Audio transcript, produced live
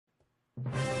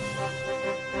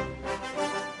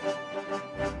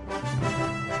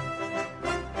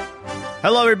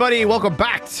Hello, everybody. Welcome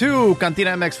back to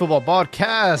Cantina MX Football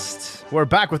Podcast. We're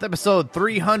back with episode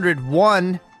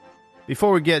 301.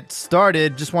 Before we get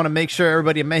started, just want to make sure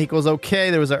everybody in Mexico is okay.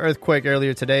 There was an earthquake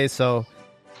earlier today, so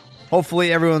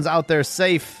hopefully everyone's out there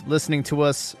safe listening to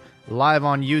us live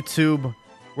on YouTube.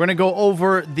 We're going to go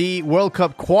over the World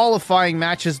Cup qualifying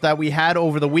matches that we had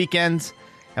over the weekend,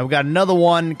 and we got another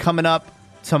one coming up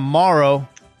tomorrow.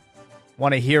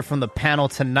 Want to hear from the panel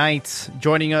tonight.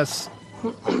 Joining us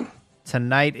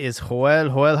tonight is Joel.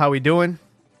 Joel, how we doing?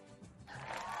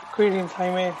 Greetings,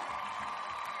 Jaime.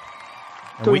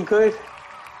 Doing good.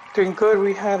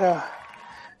 We had a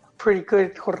pretty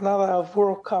good jornada of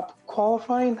World Cup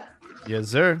qualifying. Yes,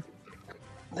 sir.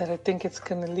 That I think it's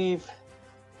going to leave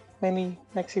many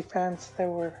Mexi fans that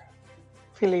were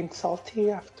feeling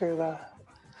salty after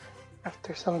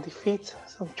some defeats,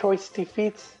 some choice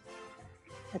defeats.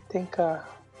 I think right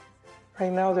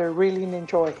now they're reeling in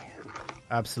joy.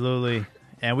 Absolutely.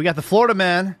 And we got the Florida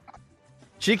man,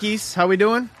 Chiquis. How we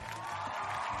doing?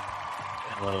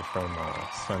 Hello from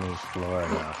sunny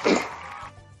Florida.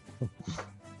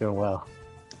 Doing well.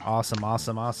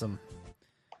 Awesome.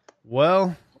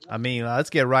 Well, I mean,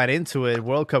 let's get right into it.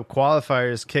 World Cup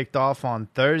qualifiers kicked off on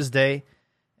Thursday.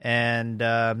 And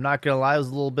I'm not going to lie, it was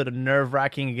a little bit of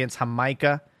nerve-wracking against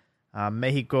Jamaica.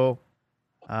 Mexico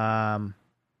found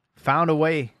a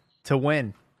way to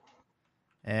win.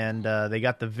 And they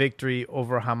got the victory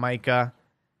over Jamaica.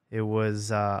 It was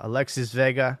Alexis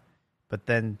Vega, but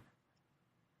then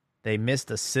they missed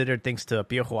a sitter thanks to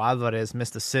Piojo Alvarez,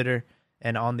 missed a sitter.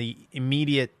 And on the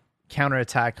immediate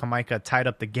counterattack, Jamaica tied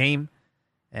up the game.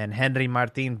 And Henry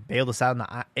Martin bailed us out in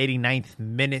the 89th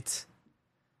minute.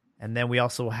 And then we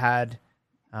also had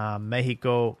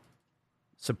Mexico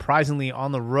surprisingly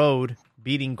on the road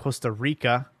beating Costa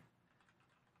Rica.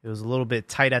 It was a little bit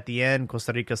tight at the end.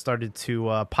 Costa Rica started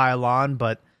to pile on,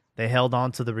 but they held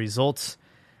on to the results.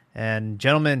 And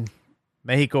gentlemen,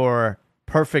 Mexico are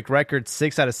perfect record,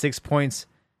 6 out of 6 points.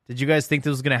 Did you guys think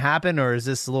this was going to happen, or is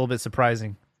this a little bit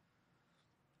surprising?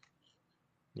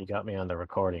 You got me on the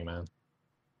recording, man.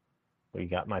 We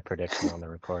got my prediction on the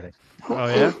recording. Oh,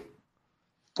 yeah?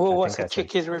 What was it?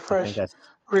 Chiquis refresh.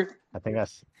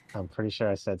 I'm pretty sure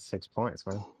I said 6 points,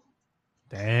 man.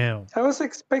 Damn. I was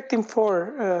expecting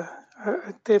 4.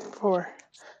 I did 4.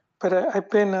 But I've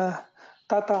been a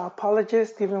Tata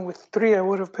apologist. Even with 3, I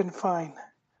would have been fine.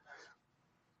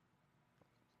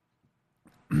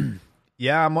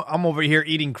 Yeah, I'm over here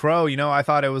eating crow. You know, I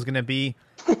thought it was going to be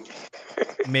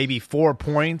maybe 4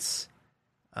 points.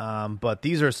 But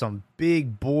these are some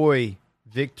big boy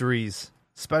victories,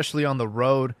 especially on the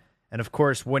road. And, of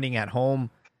course, winning at home.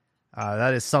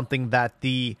 That is something that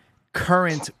the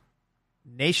current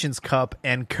Nations Cup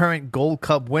and current Gold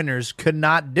Cup winners could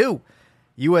not do.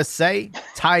 USA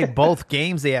tied both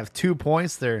games. They have 2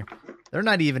 points. They're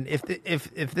not even,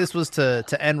 if this was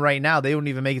to end right now, they wouldn't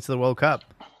even make it to the World Cup.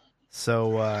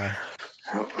 So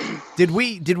did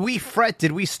we fret?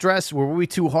 Did we stress? Were we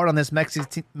too hard on this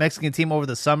Mexican team over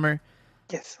the summer?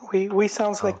 Yes, we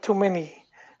sounds like too many.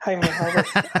 Jaime,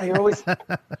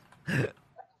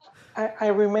 I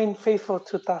remain faithful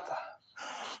to Tata.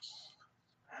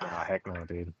 Oh, heck no,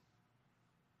 dude.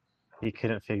 He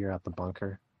couldn't figure out the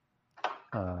bunker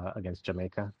against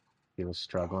Jamaica. He was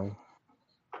struggling.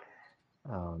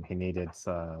 He needed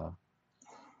to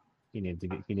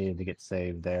get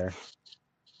saved there.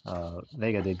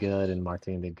 Vega did good and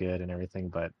Martin did good and everything,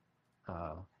 but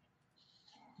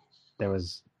there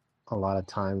was a lot of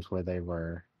times where they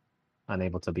were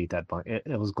unable to beat that bunker.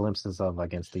 It was glimpses of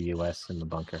against the U.S. in the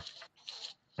bunker.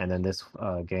 And then this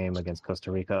game against Costa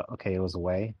Rica, okay, it was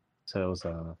away, so it was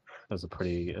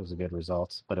a good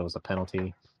result, but it was a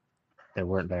penalty. There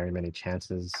weren't very many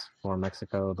chances for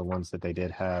Mexico. The ones that they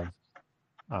did have,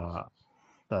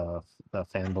 the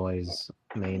fanboys'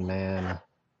 main man,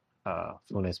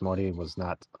 Funes Mori, was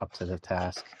not up to the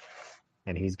task,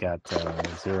 and he's got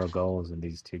 0 goals in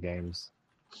these 2 games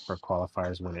for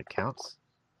qualifiers when it counts.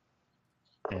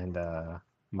 And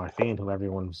Martin, who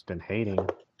everyone's been hating,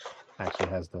 actually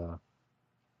has the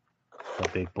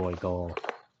big boy goal,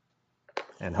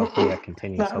 and hopefully that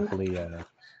continues. Hopefully not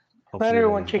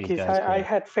everyone, Chiquis. I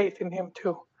had faith in him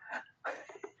too.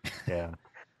 Yeah,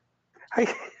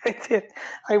 I did.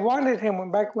 I wanted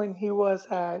him back when he was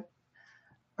at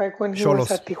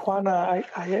Tijuana.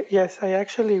 I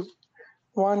actually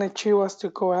wanted Chivas to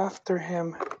go after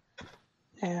him,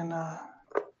 and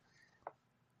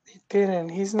he didn't.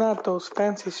 He's not those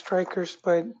fancy strikers,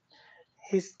 but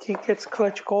he gets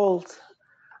clutch goals,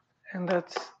 and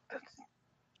that's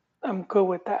I'm good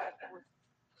with that.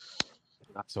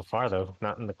 Not so far though.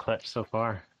 Not in the clutch so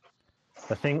far.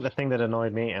 The thing that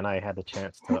annoyed me, and I had the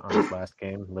chance to on this last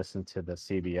game listen to the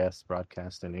CBS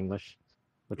broadcast in English,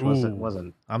 which wasn't Ooh,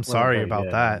 wasn't I'm wasn't sorry very about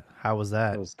good, man. that. How was It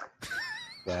that? was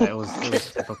yeah, it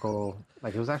was typical.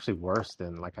 Like it was actually worse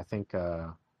than like I think uh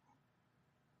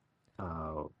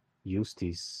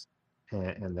Eustace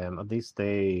and them. At least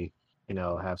they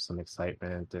have some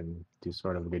excitement and do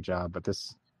sort of a good job. But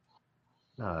this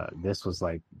was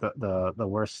like the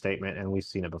worst statement, and we've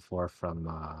seen it before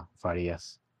from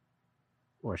Farias,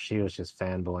 where she was just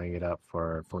fanboying it up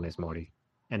for Funes Mori.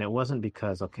 And it wasn't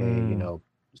because, okay, Mm,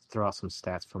 throw out some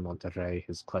stats for Monterrey,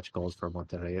 his clutch goals for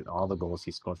Monterrey, all the goals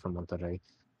he scored for Monterrey.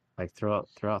 Like throw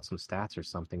out some stats or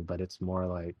something, but it's more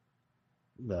like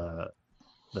the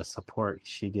the support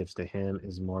she gives to him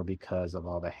is more because of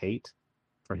all the hate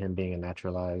for him being a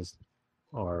naturalized,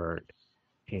 or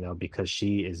because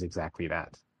she is exactly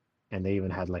that. And they even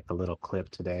had like a little clip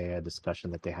today, a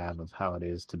discussion that they have of how it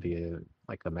is to be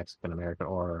like a Mexican American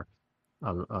or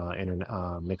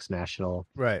mixed national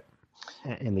right.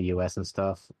 in the U.S. and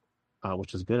stuff,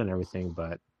 which is good and everything.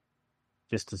 But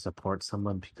just to support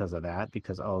someone because of that,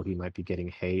 because he might be getting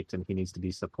hate and he needs to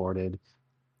be supported,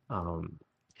 um,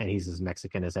 and he's as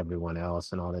Mexican as everyone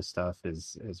else, and all this stuff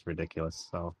is ridiculous.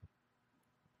 So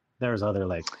there's other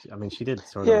like, I mean, she did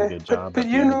sort of a Yeah, good but job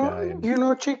with the other guy,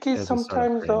 and Chicky, it was just sort of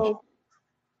sometimes cringe. though,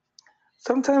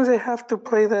 sometimes they have to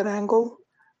play that angle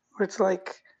where it's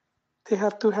like they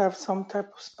have to have some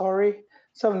type of story,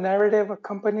 some narrative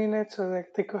accompanying it, so that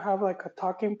they could have like a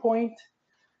talking point,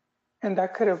 and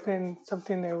that could have been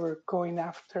something they were going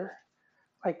after,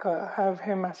 like have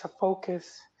him as a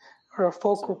focus or a It wasn't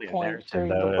focal really a point narrative during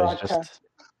the though. It was broadcast. just,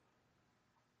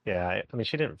 yeah. I mean,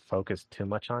 she didn't focus too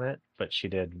much on it, but she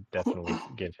did definitely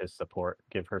give her support,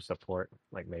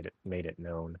 like made it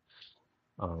known.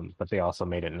 But they also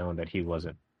made it known that he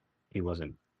wasn't, he was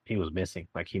missing.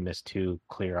 Like he missed two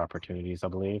clear opportunities, I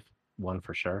believe. One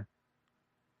for sure.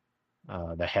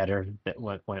 The header that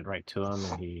went right to him,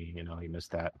 and he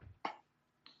missed that.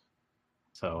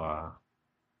 So,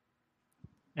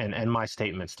 and my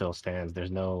statement still stands. There's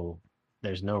no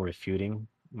refuting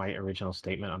my original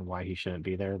statement on why he shouldn't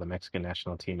be there. The Mexican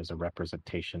national team is a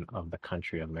representation of the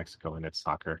country of Mexico in its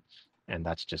soccer, and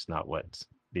that's just not what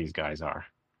these guys are.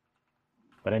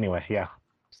 But anyway, yeah,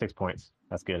 6 points.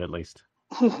 That's good at least.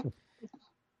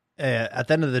 At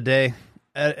the end of the day,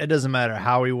 it doesn't matter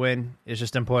how we win. It's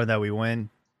just important that we win.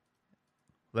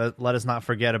 Let us not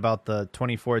forget about the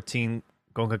 2014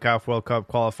 CONCACAF World Cup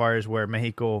qualifiers where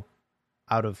Mexico,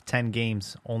 out of 10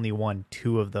 games, only won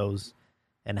 2 of those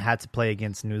and had to play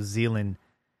against New Zealand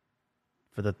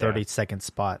for the Yeah, 32nd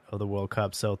spot of the World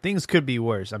Cup. So things could be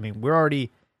worse. I mean,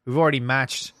 we've already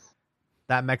matched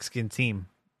that Mexican team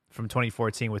from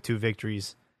 2014 with 2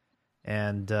 victories,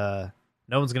 and no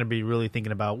one's going to be really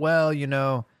thinking about, well,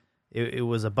 it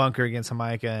was a bunker against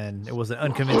Jamaica, and it was an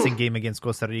unconvincing game against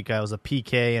Costa Rica. It was a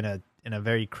PK and a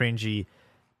very cringy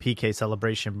PK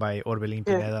celebration by Orbelin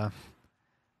Yeah, Pineda.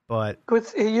 But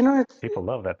but people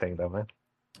love that thing though, man.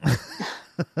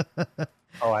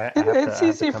 Oh, I have to it's I have to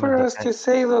easy come and for us to defend.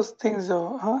 say those things,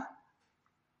 though, huh?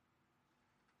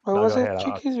 What No, was go it,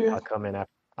 ahead. Chiquis? You I'll had? come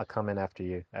in after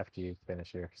you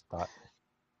finish your thought.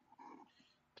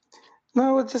 No,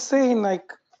 I was just saying,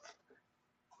 like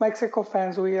Mexico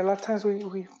fans, we a lot of times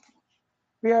we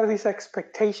have these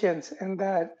expectations, and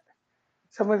that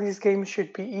some of these games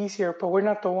should be easier, but we're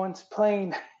not the ones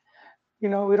playing. We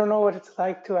don't know what it's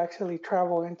like to actually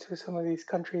travel into some of these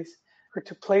countries or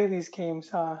to play these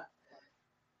games.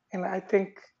 And I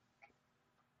think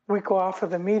we go off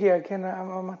of the media again. I'm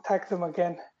gonna attack them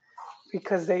again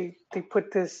because they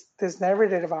put this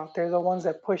narrative out there. The ones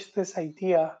that push this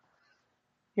idea,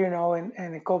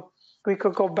 and we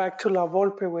could go back to La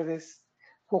Volpe with this.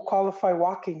 We'll qualify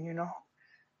walking,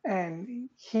 and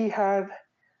he had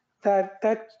that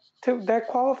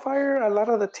qualifier. A lot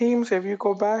of the teams, if you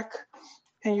go back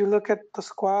and you look at the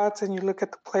squads and you look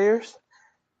at the players,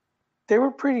 they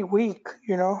were pretty weak,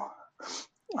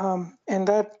 and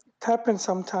that happens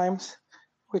sometimes,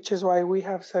 which is why we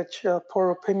have such a poor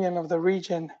opinion of the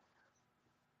region.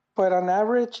 But on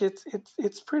average,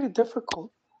 it's pretty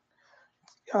difficult.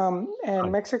 And Oh,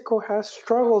 Mexico has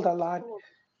struggled a lot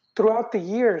throughout the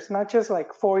years, not just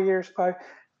like 4 years, 5,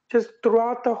 just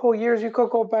throughout the whole years. You could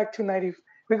go back to 90.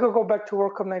 We could go back to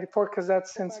World Cup '94 because uh-huh.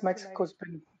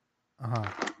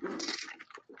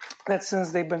 that's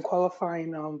since they've been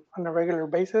qualifying on a regular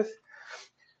basis.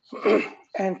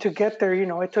 And to get there,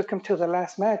 it took him to the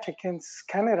last match against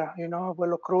Canada.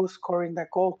 Abuelo Cruz scoring that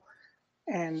goal,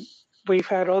 and we've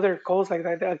had other goals like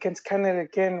that against Canada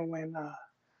again when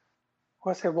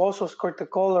was it Boso scored the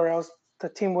goal, or else the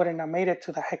team wouldn't have made it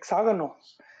to the hexagonal.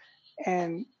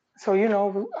 And so, I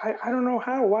don't know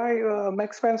why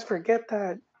Mex fans forget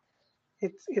that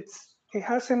it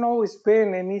hasn't always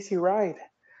been an easy ride.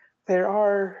 There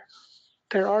are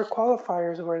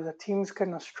qualifiers where the team's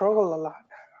gonna struggle a lot.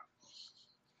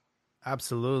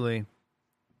 Absolutely.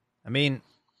 I mean,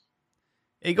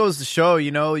 it goes to show,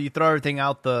 you throw everything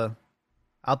out the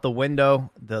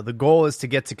window. The goal is to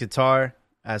get to Qatar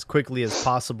as quickly as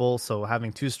possible. So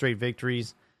having 2 straight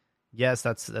victories, yes,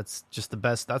 that's just the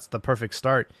best. That's the perfect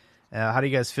start. How do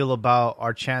you guys feel about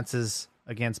our chances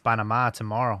against Panama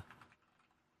tomorrow?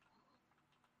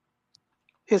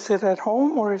 Is it at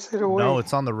home or is it away? No,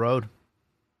 it's on the road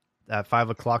at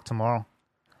 5:00 tomorrow.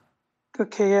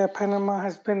 Okay, yeah, Panama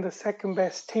has been the second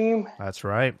best team. That's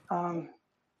right.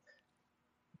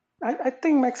 I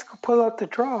think Mexico pull out the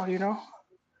draw, They're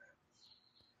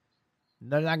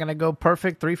not going to go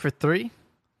perfect 3 for 3?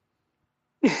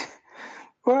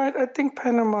 Well, I think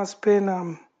Panama's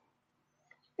been,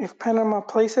 if Panama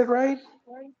plays it right,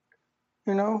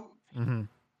 Mm-hmm.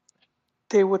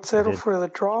 they would settle for the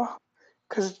draw,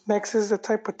 because Mex is the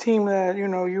type of team that,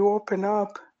 you open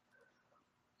up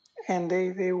and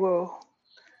they will,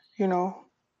 they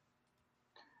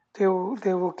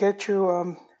will get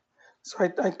you. So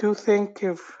I do think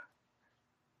if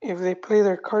they play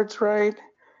their cards right,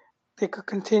 they could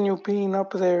continue being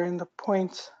up there in the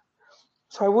points.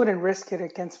 So I wouldn't risk it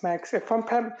against Mex. If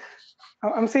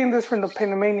I'm seeing this from the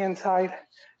Panamanian side.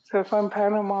 So if I'm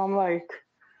Panama, I'm like,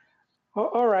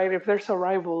 well, all right, if there's a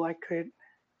rival, I could,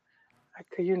 I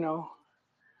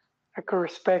could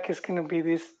respect it's gonna be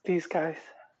these guys.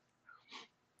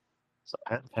 So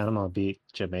Panama beat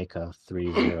Jamaica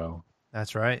 3-0.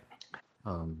 That's right.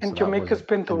 And so Jamaica's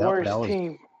been the worst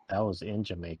team. That was in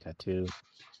Jamaica too.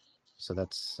 So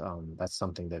that's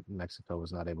something that Mexico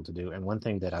was not able to do. And one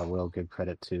thing that I will give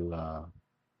credit to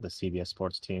the CBS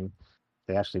Sports team,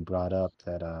 they actually brought up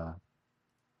that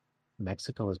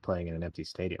Mexico was playing in an empty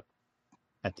stadium.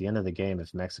 At the end of the game,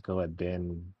 if Mexico had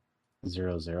been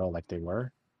 0-0 like they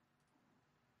were,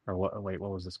 or what? Wait,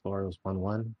 what was the score? It was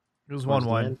 1-1. It was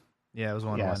 1-1. Yeah, it was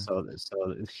 1-1. Yeah, so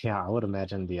yeah, I would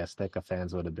imagine the Azteca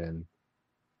fans would have been,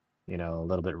 a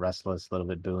little bit restless, a little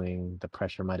bit booing. The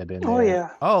pressure might have been there. Oh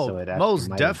yeah. Oh, so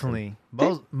most definitely.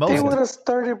 They would have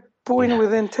started booing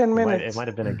within 10 minutes. It might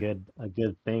have been a good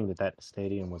thing that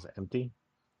stadium was empty,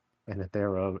 and that they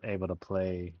were able to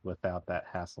play without that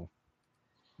hassle.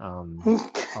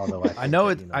 Although I know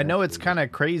it's kind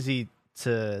of crazy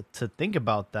to think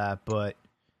about that, but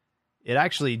it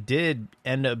actually did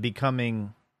end up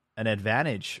becoming an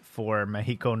advantage for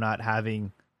Mexico not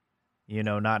having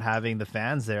the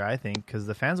fans there, I think, because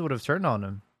the fans would have turned on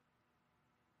them.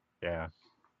 Yeah.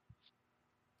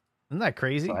 Isn't that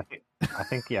crazy? So I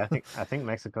think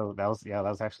Mexico, that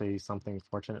was actually something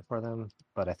fortunate for them,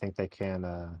 but I think they can,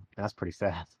 that's pretty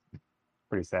sad.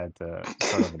 Pretty sad to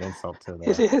sort of an insult to the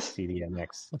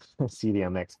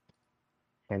CDMX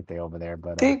gente over there,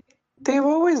 but they've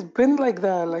always been like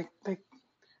that, like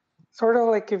sort of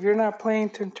like if you're not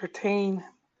playing to entertain,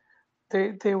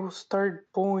 they will start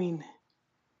booing.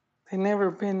 They've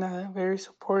never been very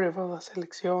supportive of la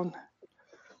selección.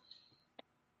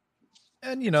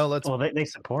 And they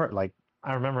support, like,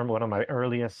 I remember one of my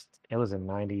earliest, it was in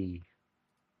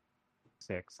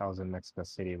 96, I was in Mexico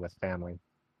City with family,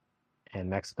 and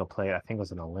Mexico played, I think it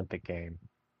was an Olympic game.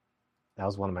 That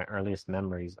was one of my earliest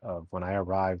memories of when I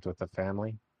arrived with the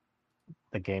family.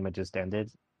 The game had just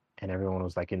ended, and everyone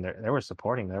was like they were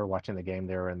supporting, they were watching the game,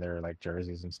 they were in their like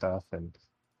jerseys and stuff,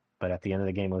 but at the end of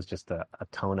the game it was just a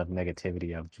tone of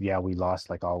negativity of, yeah, we lost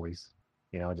like always,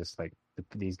 just like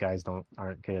these guys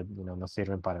aren't good, no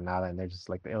sirven para nada, and they're just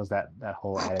like, it was that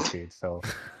whole attitude. So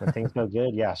when things go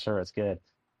good, yeah, sure, it's good,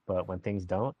 but when things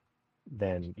don't,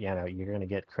 then you're going to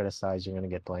get criticized, you're going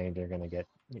to get blamed, you're going to get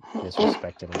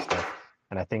disrespected and stuff.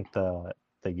 And I think the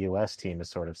US team is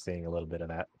sort of seeing a little bit of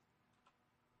that.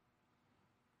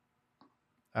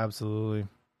 Absolutely.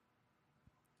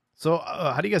 So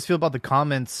how do you guys feel about the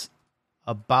comments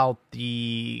about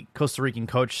the Costa Rican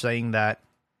coach saying that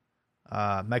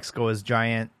Mexico is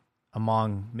giant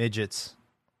among midgets?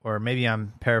 Or maybe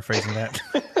I'm paraphrasing that.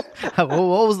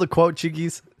 What was the quote,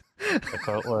 Chiggies? The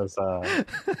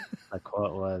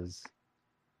quote was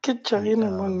 "Get giant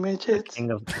among midgets."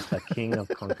 The king of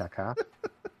CONCACAF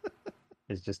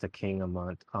is just a king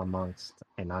amongst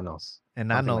enanos.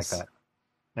 Enanos. Like that.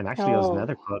 And actually, it was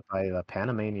another quote by the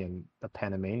Panamanian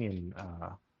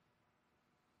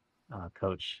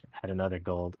coach had another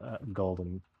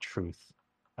golden truth,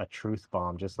 a truth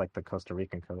bomb, just like the Costa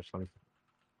Rican coach. Do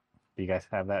you guys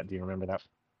have that? Do you remember that?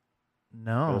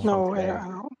 No. No, I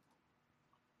don't.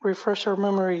 refresh our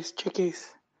memories, chickies.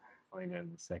 Going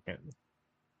in a second.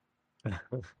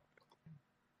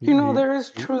 There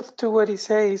is truth to what he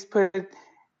says, but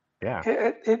Yeah.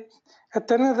 at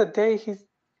the end of the day, he's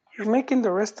making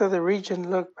the rest of the region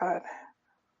look bad.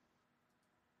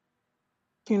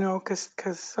 Because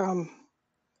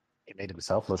He made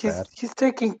himself look he's bad. he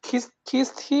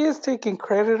is taking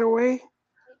credit away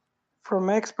from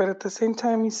X, but at the same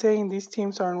time, he's saying these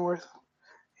teams aren't worth,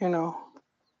 they're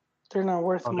not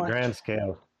worth On the much. grand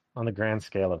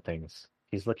scale of things.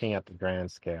 He's looking at the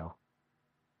grand scale.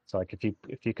 So like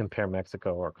if you compare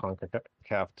Mexico or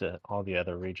CONCACAF to all the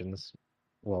other regions,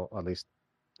 well, at least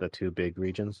the two big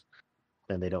regions,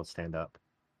 then they don't stand up.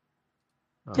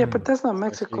 Yeah, but that's not Especially-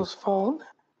 Mexico's fault.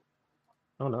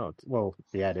 Oh no. Well,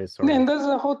 yeah, it is sort And of. that's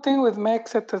the whole thing with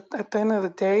Mex at the end of the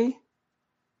day,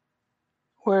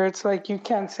 where it's like you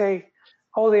can't say,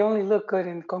 oh, they only look good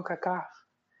in CONCACAF.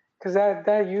 Because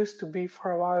that used to be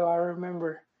for a while. I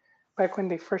remember back when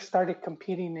they first started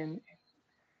competing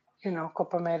in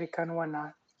Copa America and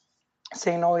whatnot,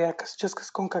 saying, oh yeah, just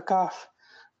because CONCACAF.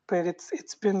 But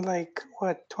it's been like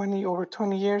what, over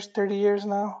 20 years, 30 years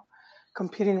now,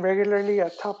 competing regularly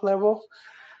at top level.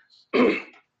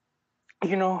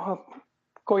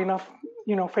 Going off,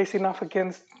 facing off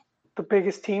against the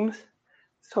biggest teams.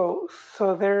 So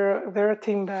they're a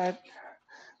team that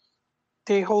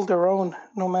they hold their own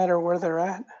no matter where they're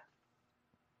at.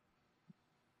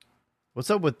 What's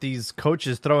up with these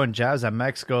coaches throwing jabs at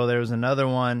Mexico? There was another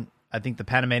one, I think the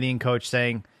Panamanian coach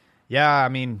saying, yeah, I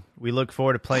mean, we look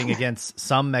forward to playing against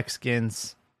some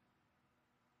Mexicans,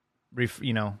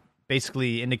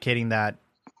 basically indicating that,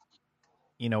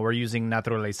 we're using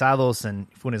naturalizados and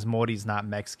Funes Mori's not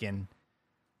Mexican.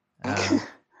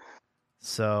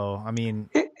 So, I mean,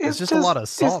 it's just a lot of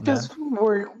salt, man.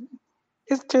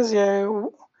 It's just, yeah,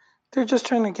 they're just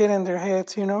trying to get in their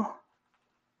heads,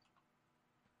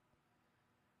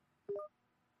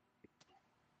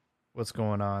 What's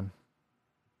going on?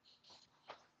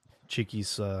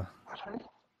 Chiqui's,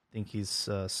 think he's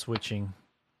switching.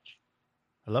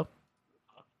 Hello?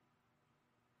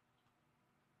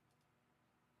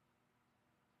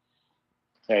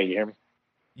 Hey, you hear me?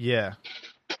 Yeah.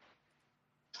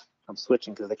 I'm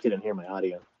switching because I couldn't hear my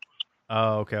audio.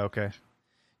 Oh, okay.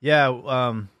 Yeah,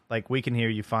 like we can hear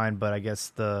you fine, but I guess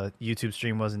the YouTube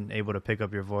stream wasn't able to pick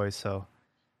up your voice, so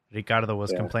Ricardo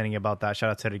was complaining about that. Shout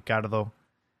out to Ricardo,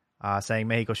 saying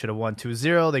Mexico should have won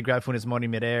 2-0. They grabbed Funes Mori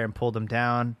midair and pulled him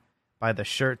down by the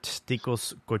shirt.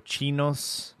 Ticos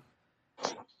cochinos.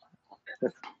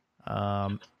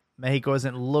 Mexico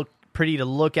doesn't look pretty to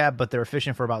look at, but they're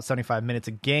efficient for about 75 minutes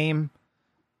a game.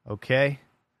 Okay.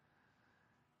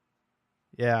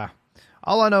 Yeah.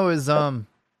 All I know is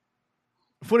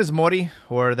Funes Mori,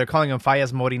 or they're calling him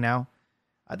Fallas Mori now.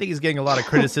 I think he's getting a lot of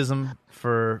criticism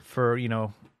for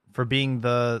being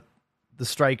the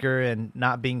striker and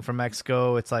not being from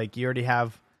Mexico. It's like you already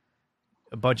have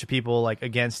a bunch of people like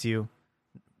against you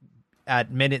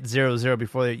at minute 0-0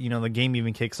 before the game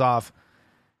even kicks off,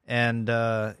 and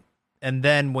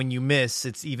then when you miss,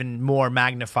 it's even more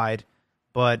magnified.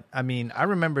 But I mean, I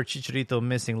remember Chicharito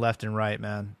missing left and right,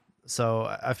 man. So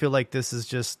I feel like this is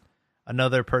just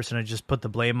another person to just put the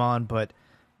blame on, but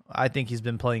I think he's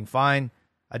been playing fine.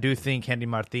 I do think Henry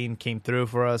Martin came through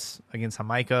for us against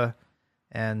Jamaica,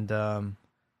 and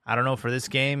I don't know, for this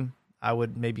game, I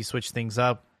would maybe switch things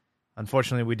up.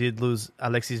 Unfortunately, we did lose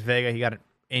Alexis Vega. He got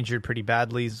injured pretty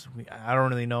badly. I don't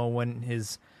really know when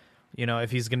his,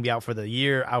 if he's going to be out for the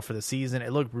year, out for the season.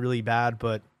 It looked really bad,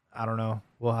 but I don't know.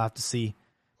 We'll have to see.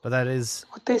 But that is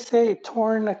what they say,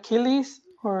 torn Achilles,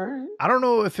 or I don't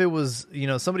know if it was,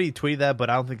 somebody tweeted that, but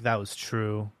I don't think that was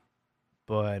true.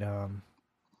 But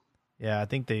yeah, I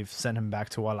think they've sent him back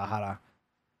to Guadalajara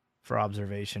for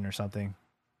observation or something.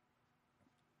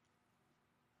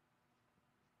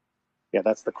 Yeah,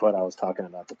 that's the quote I was talking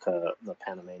about. The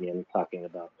Panamanian talking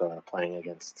about playing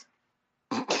against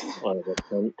 10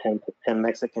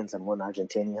 Mexicans and one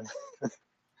Argentinian,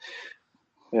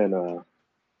 and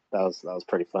that was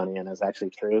pretty funny, and it's actually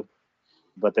true.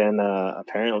 But then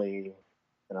apparently,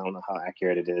 and I don't know how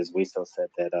accurate it is, we still said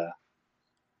that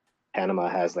Panama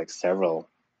has like several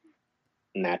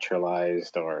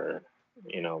naturalized or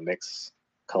mixed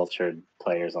cultured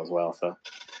players as well. So,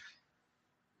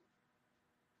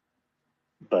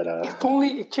 but if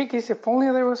only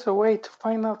there was a way to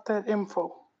find out that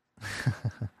info.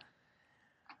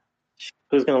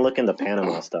 Who's going to look into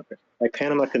Panama stuff? Like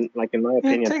Panama can, like in my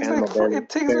opinion, it takes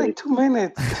like 2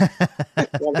 minutes.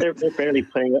 Well, they're barely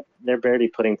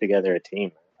putting together a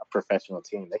team, a professional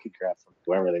team. They could grab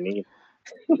whoever they need.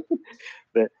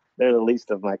 They're the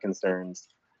least of my concerns.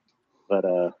 But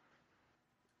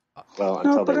Well,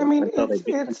 No, but I mean, until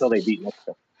they beat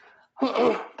Mexico.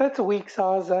 that's a weak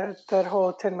sauce. That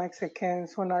whole 10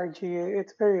 Mexicans, one RG.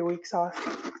 It's very weak sauce.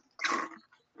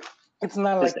 It's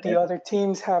not Just like the other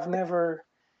teams have never,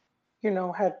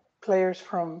 had players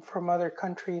from other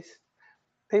countries.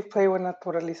 They've played with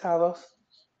naturalizados.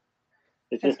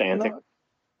 it's just antics, No,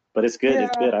 but it's good.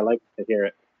 It's good. yeah, I like to hear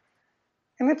it.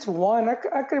 and it's one.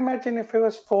 I could imagine if it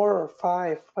was four or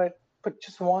five, but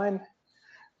just one.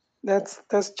 That's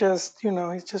just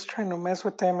he's just trying to mess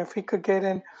with them. If he could get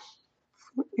in,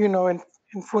 in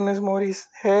Funes Mori's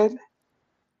head,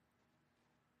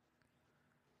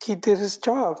 he did his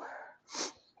job.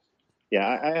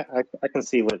 Yeah, I can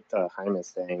see what Jaime's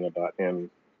saying about him.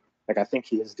 Like, I think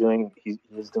he is doing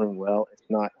well. It's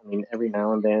not. I mean, every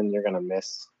now and then you're gonna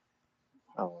miss.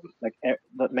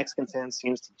 But Mexican fans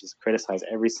seems to just criticize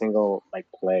every single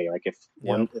play. Like if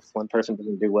one person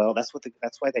doesn't do well, that's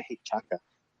why they hate Chaka.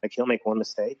 Like he'll make one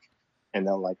mistake, and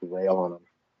they'll rail on him.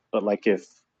 But if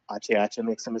Ache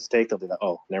makes a mistake, they'll be like,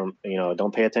 oh, never,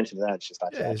 don't pay attention to that. It's just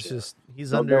Ache. Yeah, it's just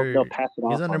they'll pass it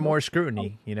off. He's under more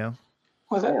scrutiny,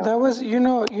 Well, that was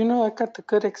I got the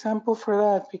good example for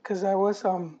that because that was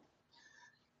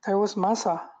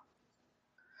Massa.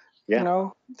 Yeah.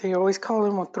 They always call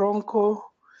him a tronco.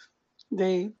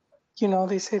 They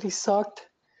said he sucked,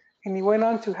 and he went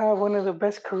on to have one of the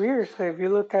best careers. So if you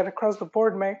look at across the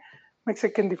board,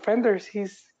 Mexican defenders,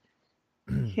 he's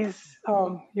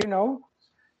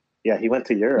Yeah, he went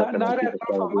to Europe. Not at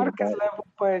Rafa Marquez level,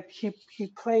 but he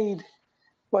played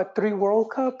 3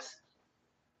 World Cups.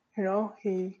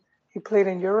 He played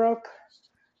in Europe.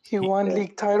 He won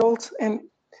league titles, and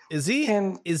is he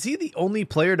the only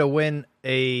player to win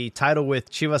a title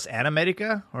with Chivas and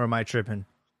America, or am I tripping?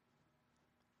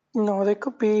 No, they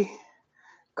could be.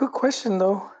 Good question,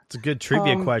 though. It's a good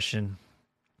trivia question.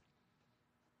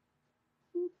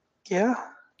 Yeah.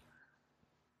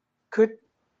 Could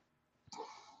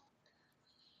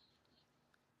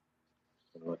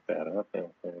look that up.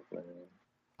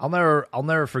 I'll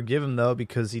never forgive him though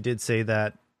because he did say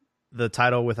that the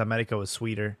title with America was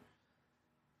sweeter,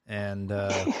 and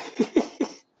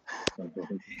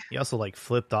he also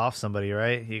flipped off somebody,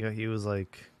 right? He was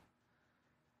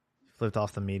flipped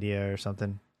off the media or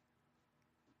something.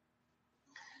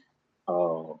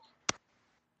 Oh,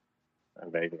 I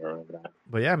vaguely remember that.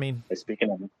 But yeah, I mean, speaking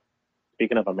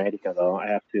of America, though, I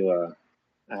have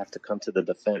to come to the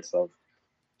defense of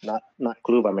not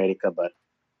Club America, but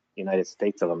United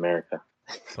States of America.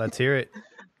 Let's hear it.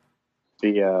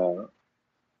 You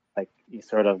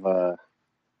sort of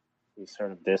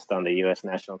dissed on the U.S.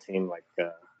 national team,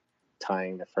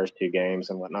 tying the first 2 games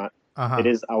and whatnot. Uh-huh. It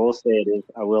is. I will say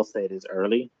it is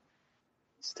early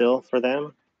still for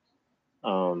them.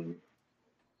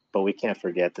 But we can't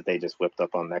forget that they just whipped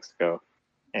up on Mexico.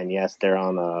 And yes, they're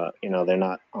on they're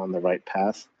not on the right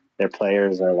path. Their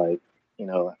players are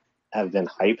have been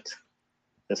hyped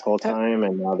this whole time,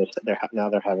 and now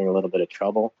they're having a little bit of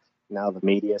trouble. Now the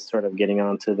media is sort of getting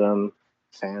onto them,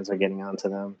 fans are getting onto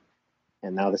them,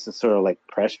 and now this is sort of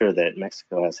pressure that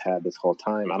Mexico has had this whole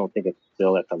time. I don't think it's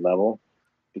still at the level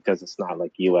because it's not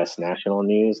U.S. national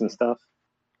news and stuff.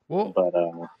 Well, but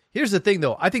here's the thing,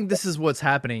 though. I think this is what's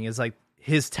happening is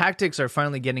his tactics are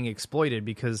finally getting exploited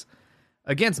because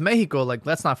against Mexico,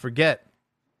 let's not forget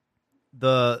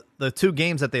the 2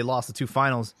 games that they lost, the 2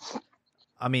 finals.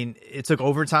 I mean, it took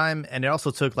overtime, and it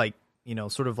also took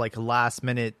sort of a last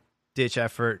minute ditch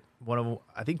effort.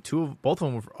 I think both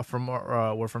of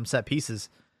them were from set pieces,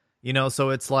 So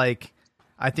it's I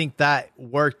think that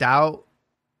worked out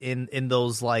in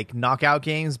those knockout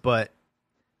games, but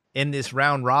in this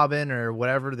round robin or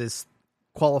whatever, this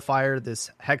qualifier,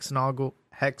 this hex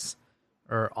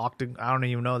or octagon, I don't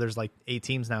even know. There's 8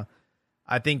 teams now.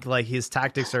 I think his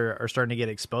tactics are starting to get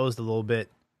exposed a little bit,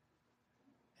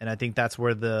 and I think that's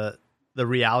where the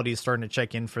reality is starting to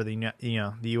check in for the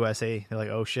USA. They're like,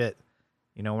 oh shit,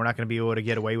 we're not going to be able to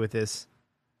get away with this,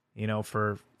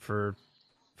 for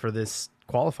this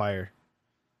qualifier.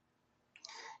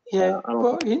 Yeah,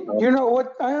 well, you know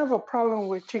what? I have a problem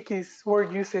with Chiqui's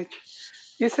word usage.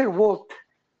 You said whooped.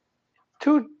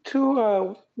 Two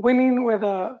winning with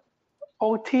a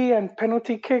OT and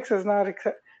penalty kicks is not.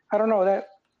 I don't know that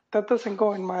doesn't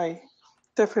go in my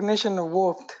definition of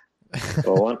whooped.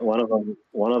 Well,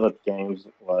 one of the games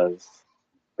was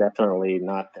definitely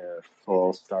not their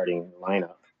full starting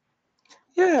lineup.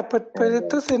 Yeah, but it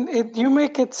doesn't. You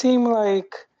make it seem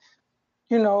like,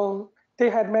 they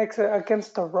had Mex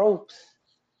against the ropes,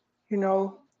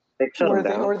 or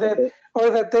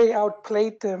that they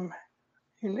outplayed them,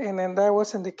 and that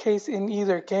wasn't the case in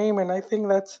either game. And I think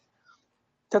that's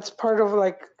part of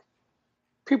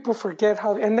people forget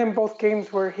how, and then both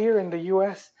games were here in the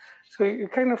U.S., so you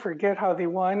kind of forget how they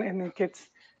won, and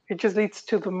it just leads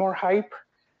to the more hype.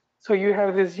 So you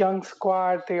have this young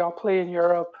squad, they all play in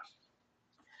Europe,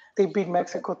 they beat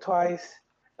Mexico twice.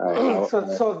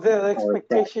 So the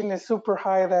expectation is super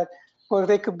high that, well,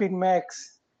 they could beat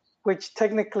Mex, which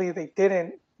technically they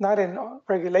didn't, not in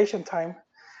regulation time.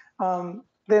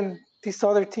 Then these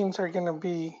other teams are going to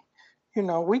be,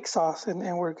 weak sauce,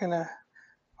 and we're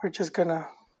just going to,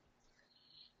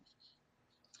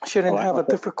 shouldn't have a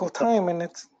difficult time. And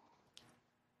it's.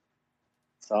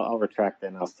 So I'll retract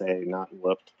and I'll say not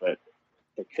whooped, but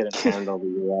they couldn't handle the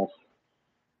U.S.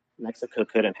 Mexico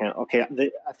couldn't handle. Okay,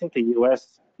 I think the U.S.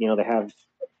 They have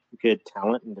good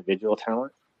talent, individual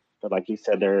talent, but like you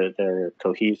said, their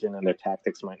cohesion and their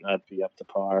tactics might not be up to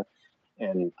par.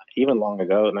 And even long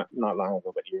ago, not long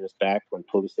ago, but years back, when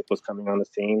Pulisic was coming on the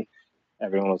scene,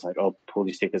 everyone was like, "Oh,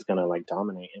 Pulisic is gonna like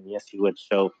dominate." And yes, he would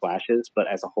show flashes, but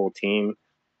as a whole team,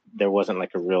 there wasn't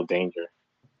like a real danger.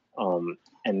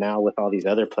 And now with all these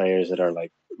other players that are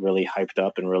like really hyped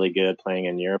up and really good playing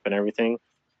in Europe and everything,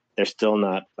 they're still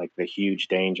not like the huge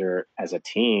danger as a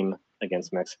team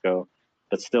against Mexico,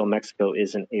 but still Mexico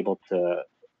isn't able to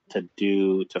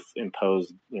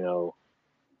impose,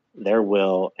 their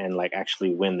will and like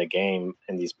actually win the game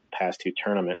in these past two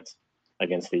tournaments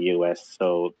against the US.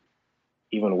 So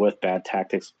even with bad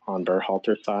tactics on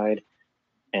Berhalter's side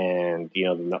and,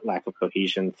 the lack of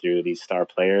cohesion through these star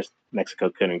players, Mexico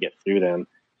couldn't get through them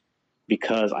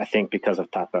because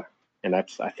of Tata. And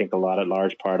that's, I think, a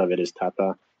large part of it is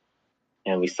Tata.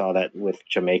 And we saw that with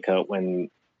Jamaica when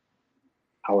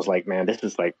I was like, man, this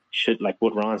is like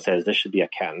what Ron says, this should be a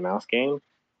cat and mouse game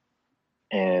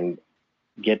and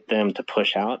get them to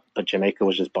push out. But Jamaica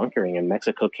was just bunkering, and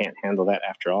Mexico can't handle that.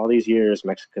 After all these years,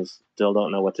 Mexicans still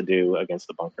don't know what to do against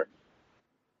the bunker.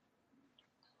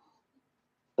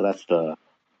 So that's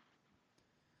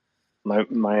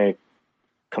my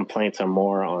complaints are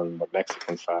more on the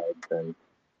Mexican side than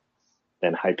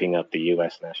hyping up the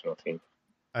U.S. national team.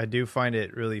 I do find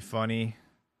it really funny.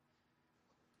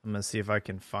 I'm gonna see if I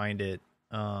can find it.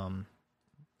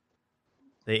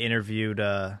 They interviewed,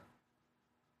 the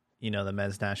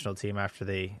men's national team after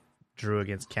they drew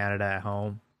against Canada at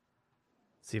home.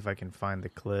 See if I can find the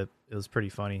clip. It was pretty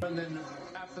funny. And then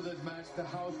after the match,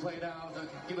 how it played out,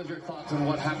 give us your thoughts on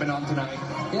what happened on tonight.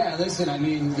 Yeah, listen, I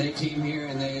mean, they came here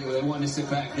and they wanted to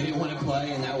sit back. They didn't want to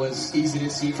play, and that was easy to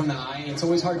see from the eye. And it's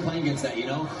always hard playing against that, You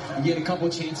get a couple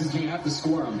of chances, you have to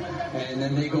score them. And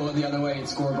then they go the other way and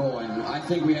score a goal. And I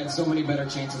think we had so many better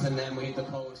chances than them. We hit the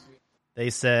post.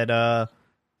 They said,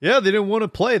 yeah, they didn't want to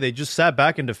play. They just sat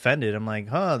back and defended. I'm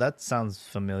like, that sounds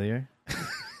familiar.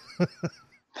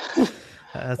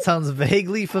 That sounds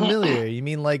vaguely familiar. You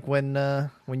mean like when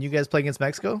you guys play against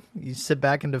Mexico, you sit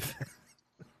back and defend?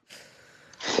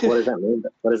 What does that mean?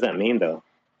 What does that mean, though?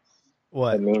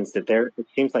 What? It means that it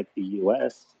seems like the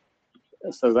U.S.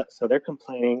 So they're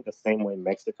complaining the same way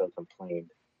Mexico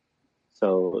complained.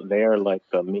 So they are like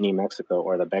the mini Mexico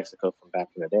or the Mexico from back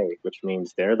in the day, which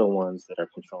means they're the ones that are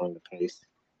controlling the pace,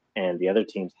 and the other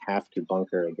teams have to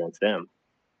bunker against them.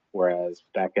 Whereas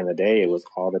back in the day, it was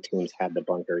all the teams had to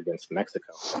bunker against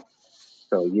Mexico.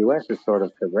 So U.S. is sort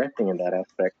of progressing in that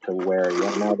aspect to where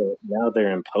now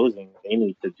they're imposing. They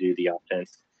need to do the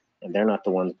offense, and they're not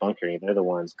the ones bunkering. They're the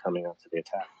ones coming out to the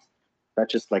attack.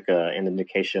 That's just like an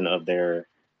indication of their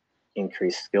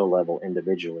increased skill level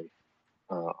individually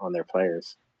on their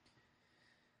players.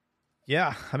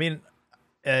 Yeah, I mean,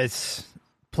 it's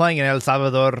playing in El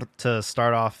Salvador to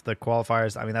start off the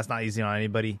qualifiers. I mean, that's not easy on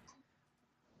anybody.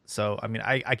 So, I mean,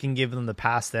 I can give them the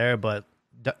pass there, but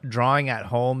drawing at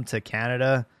home to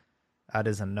Canada, that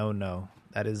is a no-no.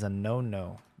 That is a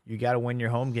no-no. You got to win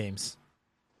your home games.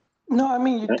 No, I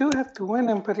mean, you do have to win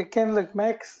them, but again, like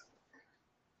Max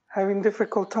having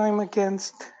difficult time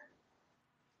against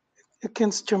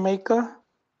Jamaica.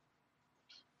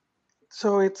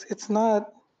 So it's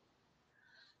not.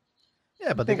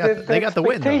 Yeah, but they got the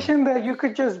win. The expectation that you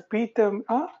could just beat them,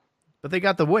 huh? But they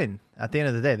got the win at the end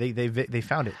of the day. They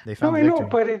found it. They found the victory. I know,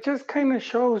 but it just kind of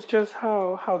shows just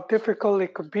how difficult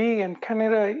it could be. And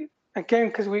Canada, again,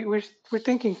 because we're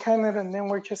thinking Canada, and then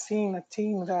we're just seeing a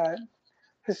team that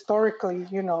historically,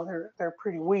 they're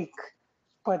pretty weak.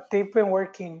 But they've been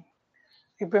working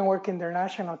their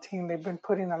national team. They've been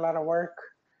putting a lot of work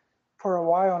for a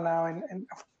while now, and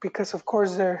because of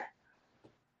course they're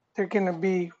going to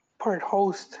be part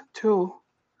host too.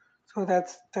 So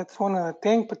that's one of the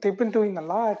things, but they've been doing a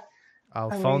lot.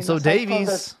 Alphonso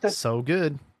Davies, so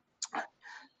good.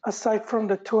 Aside from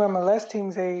the two MLS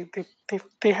teams,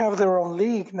 they have their own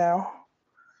league now.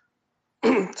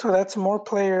 So that's more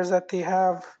players that they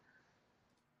have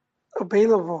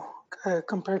available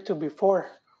compared to before.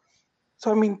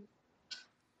 So I mean,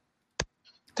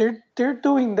 they're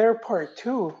doing their part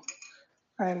too.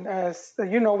 And as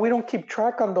you know, we don't keep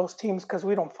track on those teams because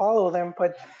we don't follow them.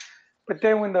 But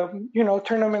then when the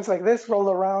tournaments like this roll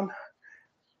around,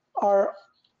 our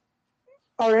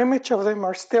our image of them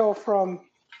are still from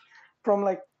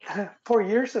like 4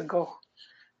 years ago.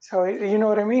 So you know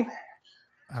what I mean?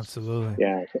 Absolutely.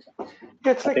 Yeah,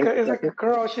 It's I like think it's like a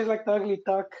girl. She's like the ugly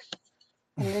duck,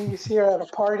 and then you see her at a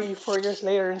party 4 years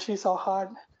later, and she's all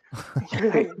hot. And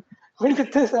you're like, when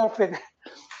did this happen?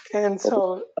 And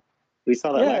so we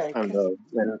saw that yeah, last time though.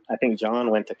 When I think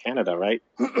John went to Canada, right,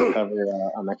 to cover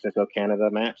a Mexico-Canada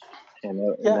match, and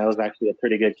Yeah. that was actually a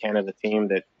pretty good Canada team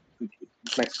that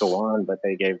Mexico won, but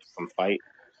they gave some fight.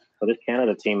 So this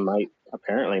Canada team might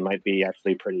be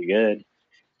actually pretty good.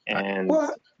 And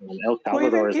Well, El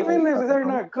Salvador is even always if tough they're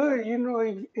opponent. not good,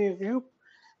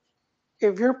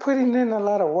 if you're putting in a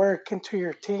lot of work into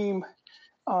your team,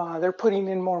 they're putting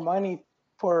in more money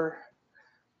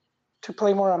to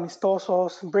play more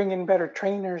amistosos, bring in better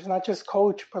trainers, not just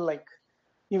coach, but like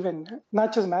even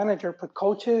not just manager, but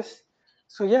coaches.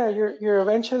 So yeah, you're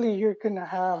eventually you're gonna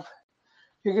have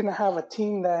a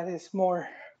team that is more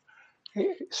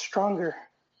stronger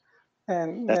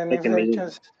than That's if making they're me,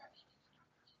 just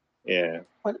yeah,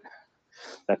 what.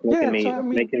 that's Yeah, so I mean,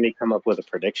 making me come up with a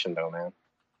prediction though, man.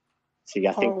 See,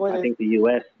 what I is think the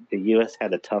U.S.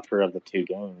 had the tougher of the two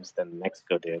games than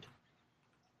Mexico did,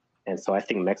 and so I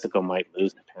think Mexico might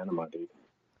lose to Panama, dude.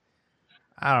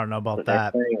 I don't know about But they're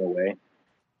that. playing away.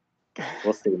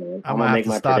 We'll see, man. I'm I'm gonna gonna have make to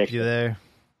my stop prediction. you there.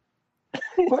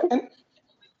 what, and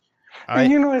All right.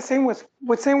 you know the same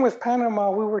with Panama.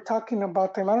 We were talking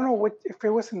about them. I don't know if it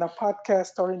was in the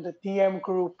podcast or in the DM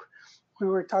group. We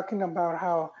were talking about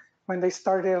how when they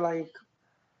started like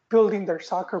building their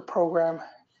soccer program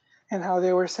and how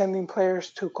they were sending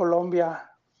players to Colombia.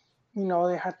 They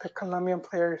had the Colombian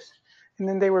players, and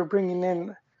then they were bringing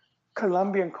in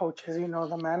Colombian coaches.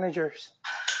 The managers,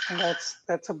 and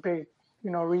that's a big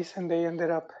reason they ended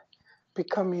up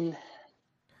becoming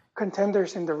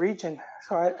contenders in the region.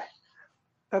 So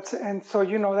that's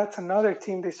another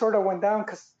team. They sort of went down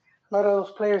because a lot of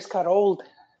those players got old.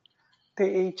 They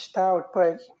aged out,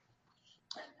 but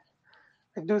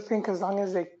I do think as long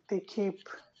as they keep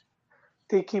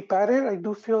at it, I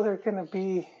do feel they're going to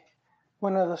be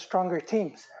one of the stronger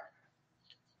teams.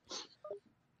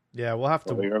 Yeah, we'll have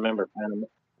to. Well, we remember Panama.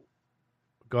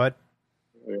 Go ahead.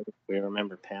 We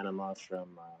remember Panama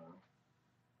from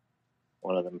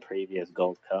one of them previous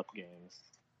Gold Cup games.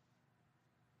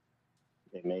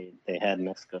 They had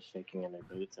Mexico shaking in their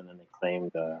boots, and then they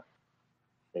claimed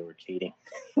they were cheating.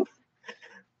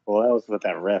 Well, that was with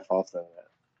that ref also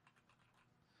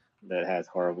that has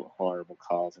horrible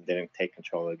calls and didn't take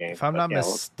control of the game. If I'm not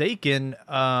mistaken,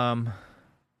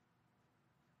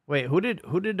 wait, who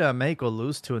did Mexico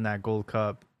lose to in that Gold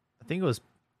Cup? I think it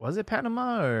was it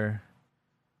Panama or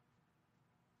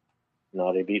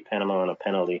no? They beat Panama on a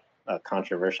penalty, a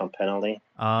controversial penalty.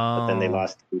 Oh, but then they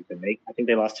lost to Jamaica. I think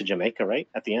they lost to Jamaica, right,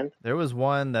 at the end. There was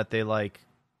one that they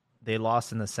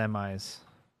lost in the semis.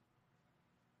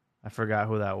 I forgot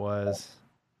who that was.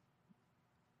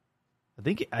 I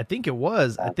think it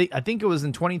was. I think it was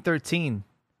in 2013.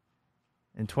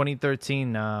 In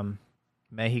 2013,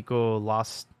 Mexico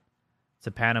lost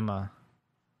to Panama,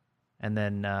 and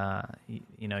then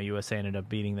USA ended up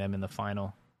beating them in the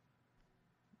final.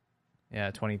 Yeah,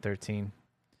 2013.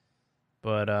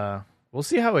 But we'll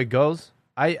see how it goes.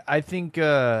 I think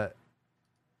they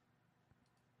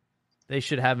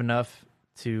should have enough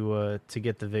to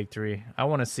get the victory. I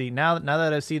want to see now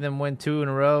that I see them win 2 in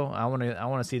a row. I want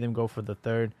to see them go for the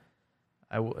third.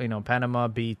 Panama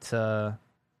beat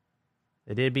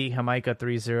they did beat Jamaica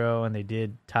 3-0, and they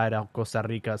did tie out Costa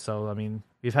Rica. So I mean,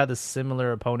 we've had the same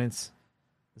opponents,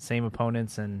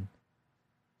 and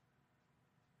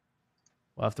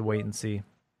we'll have to wait and see.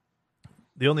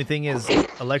 The only thing is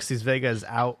Alexis Vega is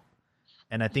out,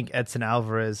 and I think Edson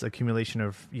Alvarez, accumulation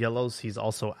of yellows, he's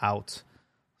also out.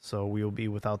 So we will be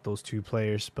without those two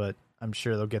players, but I'm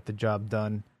sure they'll get the job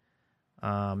done.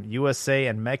 USA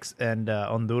and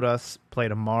Honduras play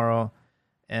tomorrow.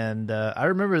 And I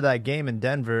remember that game in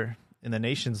Denver in the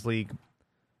Nations League,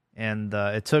 and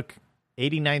it took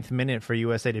 89th minute for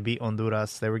USA to beat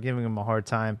Honduras. They were giving them a hard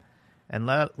time. And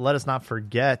let us not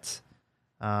forget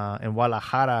in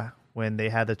Guadalajara, when they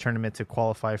had the tournament to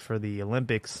qualify for the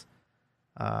Olympics,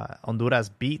 Honduras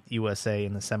beat USA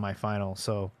in the semifinal.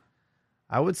 So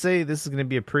I would say this is going to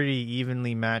be a pretty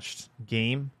evenly matched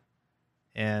game.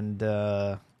 And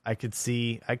I can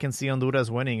see Honduras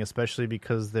winning, especially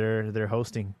because they're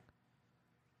hosting.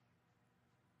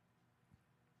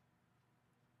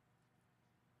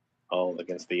 Oh,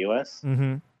 against the U.S.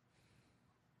 Mm-hmm.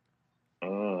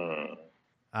 Mm.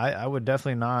 I would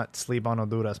definitely not sleep on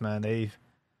Honduras, man. They've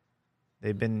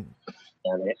been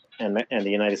And the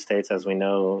United States, as we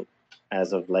know,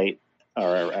 as of late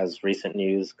or as recent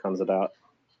news comes about,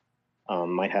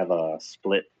 might have a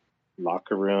split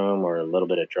locker room or a little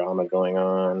bit of drama going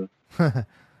on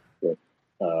with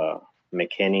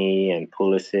McKinney and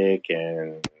Pulisic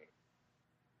and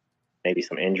maybe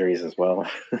some injuries as well.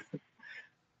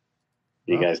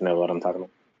 You guys know what I'm talking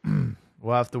about?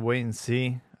 We'll have to wait and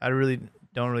see. I really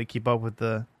don't really keep up with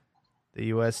the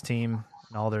U.S. team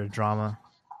and all their drama.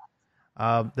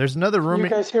 There's another rumor. You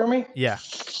guys hear me? Yeah.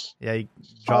 You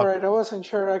All dropped. right, I wasn't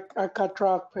sure. I got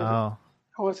dropped, but Oh,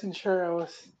 I wasn't sure.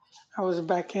 I was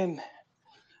back in.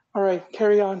 All right,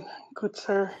 carry on, good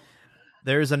sir.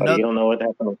 there's Oh, another. you don't know what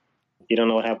happened. You don't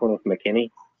know what happened with McKinney?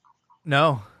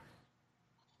 No.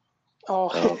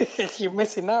 Oh, you're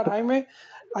missing out, Jaime.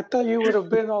 I thought you would have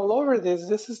been all over this.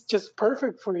 This is just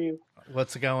perfect for you,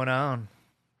 What's going on?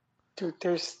 dude.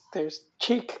 There's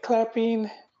cheek clapping,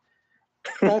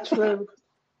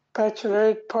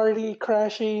 bachelorette party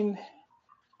crashing.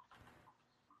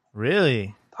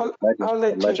 Really? I'll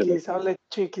let Allegedly.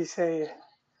 Cheeky say it.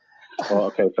 Well,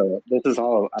 okay, so this is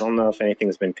all. I don't know if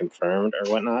anything's been confirmed or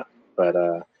whatnot, but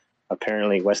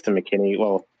apparently Weston McKinney.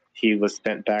 Well, he was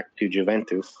sent back to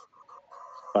Juventus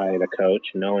by the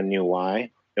coach. No one knew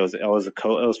why. It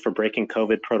was for breaking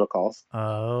COVID protocols,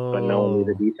 Oh. but no one knew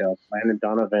the details. Landon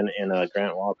Donovan in a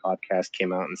Grant Wall podcast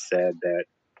came out and said that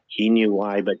he knew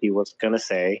why, but he was gonna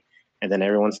say. And then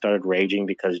everyone started raging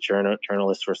because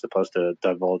journalists were supposed to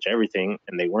divulge everything,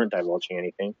 and they weren't divulging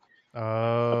anything.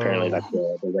 Oh. Apparently, that's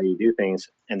the way you do things.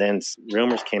 And then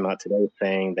rumors came out today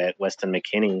saying that Weston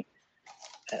McKinney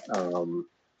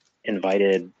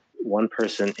invited one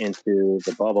person into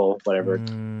the bubble, whatever,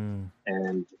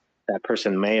 and that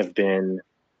person may have been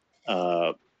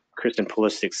Kristen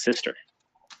Pulisic's sister.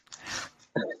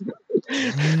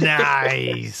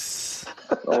 Nice.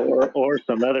 or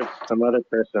some other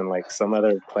person, like some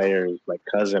other player's like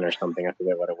cousin or something. I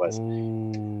forget what it was.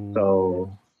 Ooh.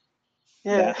 So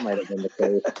Yeah, that might have been the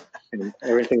case, and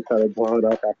everything started blowing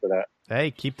up after that.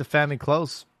 Hey, keep the family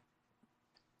close.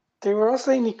 they were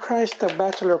also saying he crashed a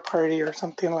bachelor party or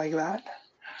something like that.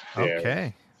 Yeah.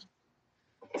 Okay.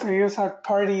 So he was out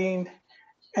partying,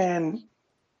 and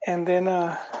then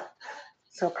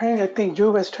so apparently I think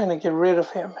Juve's trying to get rid of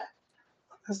him.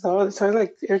 So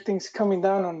like everything's coming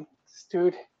down on this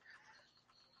dude.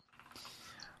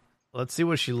 Let's see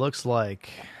what she looks like.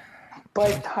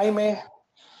 But Jaime,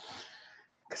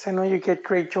 because I know you get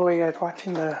great joy at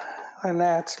watching the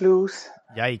Nats lose.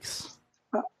 Yikes.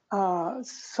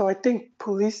 So I think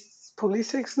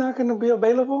Pulisic's not going to be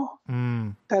available.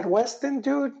 That Weston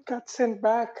dude got sent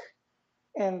back,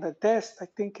 and the Dest I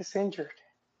think is injured.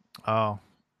 Oh.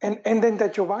 And then the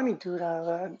Giovanni dude,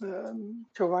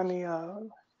 Giovanni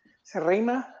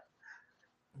Serena.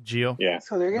 Gio. Yeah.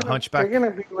 So they're Hunchback.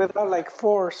 gonna be without like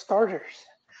 4 starters.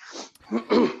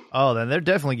 Oh, then they're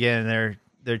definitely getting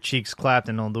their cheeks clapped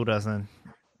in Honduras, then.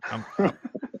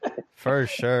 For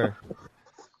sure.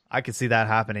 I could see that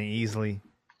happening easily.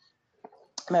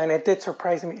 Man, it did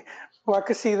surprise me. Well, I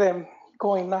could see them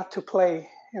going not to play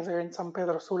if they're in San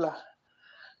Pedro Sula.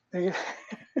 They're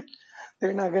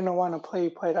not going to want to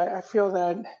play, but I feel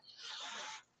that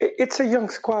it's a young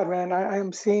squad, man. I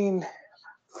am seeing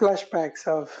flashbacks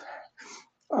of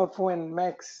when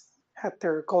Mex had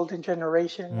their golden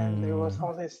generation and there was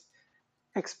all this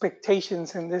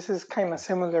expectations, and this is kind of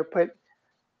similar, but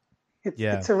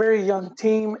it's a very young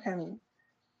team, and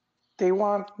they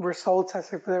want results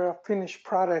as if they're a finished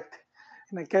product.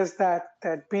 And I guess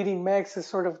that beating Mex is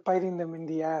sort of biting them in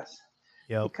the ass.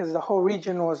 Yep. Because the whole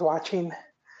region was watching.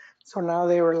 So now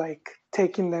they were like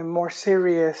taking them more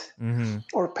serious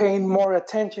or paying more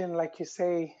attention, like you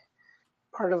say,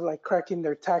 part of like cracking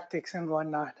their tactics and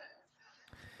whatnot.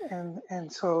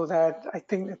 And so that I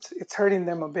think it's hurting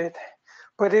them a bit,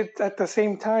 but it at the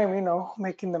same time,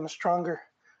 making them stronger.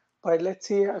 But let's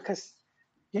see, because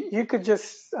you could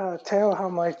just tell how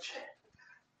much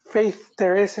faith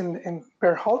there is in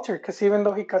Berhalter, because even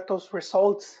though he got those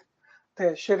results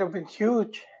that should have been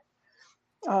huge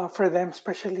for them,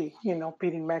 especially,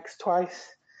 beating Max twice,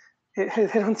 they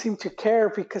don't seem to care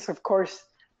because, of course,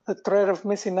 the threat of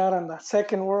missing out on the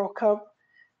second World Cup,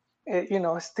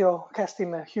 is still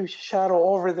casting a huge shadow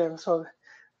over them. So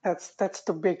that's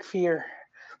the big fear.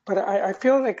 But I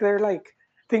feel like they're like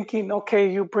thinking,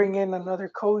 okay, you bring in another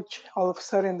coach, all of a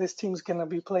sudden this team's gonna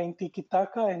be playing tiki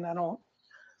taka, and I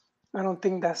don't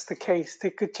think that's the case. They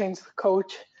could change the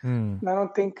coach, and I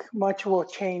don't think much will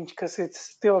change because it's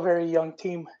still a very young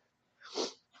team.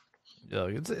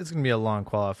 It's gonna be a long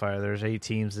qualifier. There's 8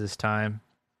 teams this time,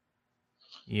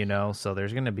 so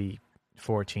there's gonna be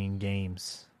 14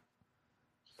 games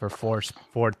for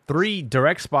 3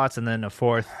 direct spots and then a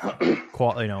fourth,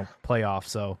 playoff.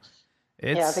 So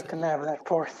they can have that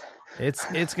fourth.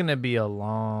 It's gonna be a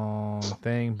long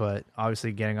thing, but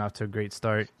obviously getting off to a great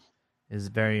start is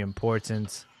very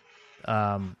important.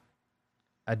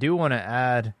 I do want to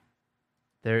add,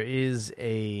 there is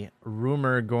a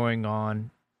rumor going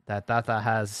on that Tata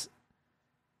has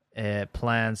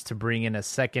plans to bring in a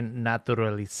second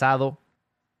naturalizado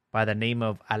by the name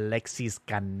of Alexis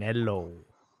Canelo.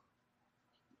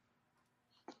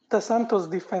 The Santos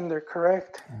defender,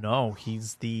 correct? No,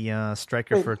 he's the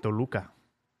striker for Toluca.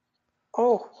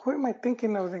 Oh, who am I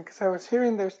thinking of then? Because I was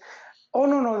hearing there's... Oh,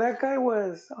 no, that guy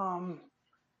was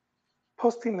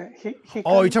posting it. You're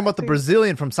talking about the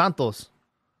Brazilian from Santos.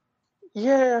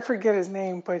 Yeah, I forget his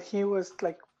name, but he was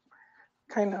like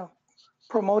kind of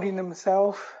promoting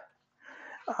himself.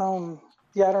 I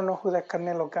don't know who that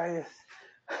Canelo guy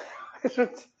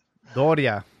is.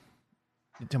 Doria.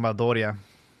 You're talking about Doria.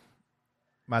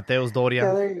 Mateus Doria.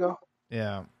 Yeah, there you go.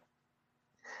 Yeah.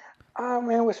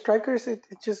 Man, with strikers, it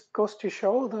just goes to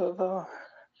show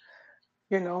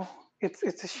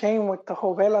it's a shame with the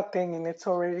whole Vela thing, and it's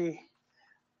already,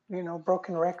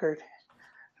 broken record.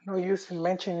 No use in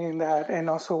mentioning that, and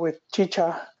also with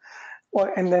Chicha,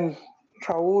 and then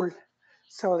Raul.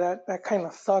 So that kind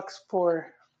of sucks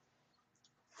for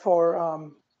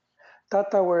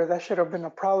Tata, where that should have been a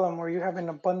problem, where you have an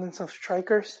abundance of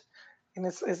strikers, and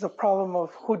it's a problem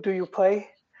of who do you play,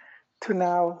 to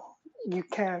now you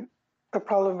can't. The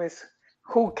problem is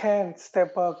who can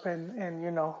step up and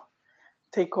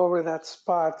take over that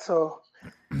spot. So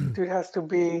dude has to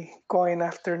be going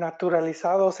after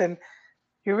naturalizados, and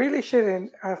you really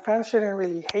shouldn't. Fans shouldn't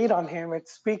really hate on him. It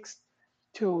speaks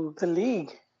to the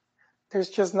league. There's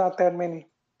just not that many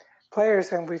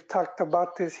players, and we've talked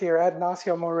about this here ad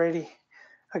nauseum already.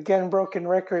 Again, broken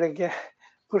record again.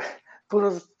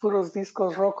 Puros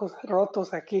discos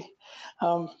rotos aquí.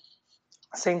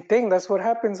 Same thing. That's what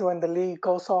happens when the league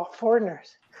goes off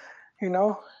foreigners,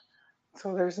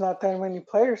 So there's not that many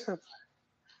players.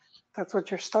 That's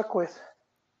what you're stuck with.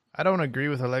 I don't agree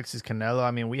with Alexis Canelo.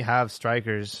 I mean, we have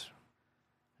strikers.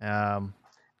 Who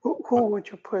would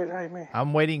you put, Jaime?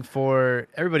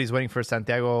 Everybody's waiting for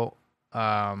Santiago,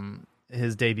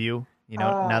 his debut.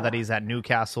 Now that he's at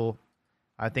Newcastle,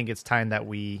 I think it's time that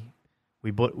we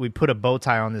put a bow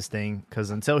tie on this thing,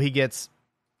 because until he gets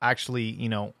actually,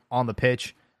 on the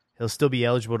pitch, he'll still be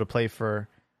eligible to play for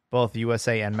both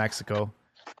USA and Mexico.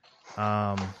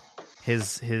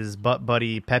 His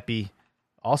buddy Pepe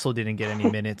also didn't get any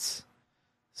minutes,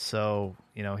 so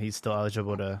he's still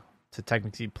eligible to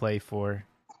technically play for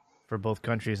both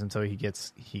countries until he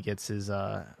gets his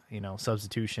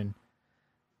substitution.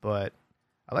 But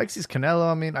Alexis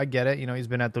Canelo, I mean, I get it. He's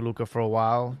been at Toluca for a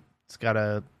while. It's got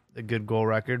a good goal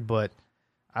record, but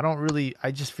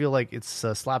I just feel like it's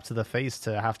a slap to the face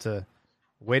to have to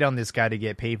wait on this guy to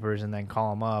get papers and then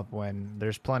call him up when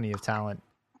there's plenty of talent.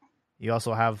 You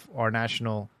also have our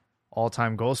national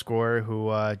all-time goal scorer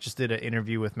who just did an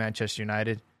interview with Manchester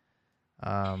United.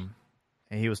 And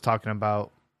he was talking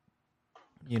about,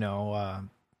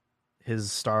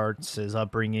 his starts, his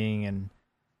upbringing, and,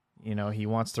 he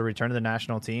wants to return to the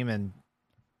national team. And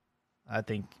I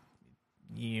think,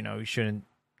 you shouldn't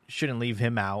leave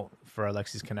him out for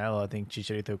Alexis Canelo. I think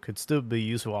Chicharito could still be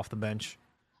useful off the bench.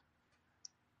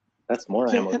 That's more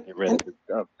ammo to get rid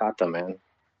of Tata, man.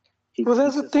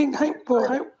 That's the thing.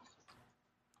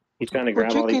 He's trying to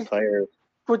grab all these players.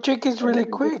 But Jake is really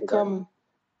quick. How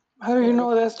do you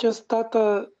know that's just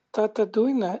Tata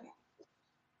doing that?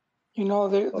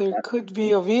 There could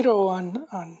be a veto on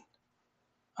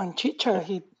Chicha.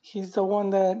 He's the one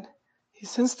that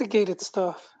he's instigated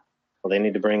stuff. Well, they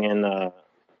need to bring in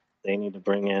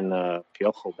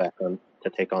Piojo back on to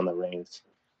take on the reins,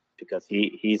 because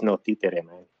he's no títere,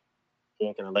 man. He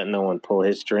ain't gonna let no one pull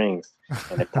his strings.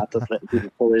 And if Tata's letting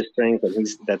people pull his strings, then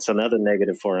that's another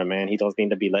negative for him, man. He don't need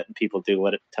to be letting people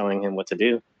telling him what to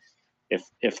do.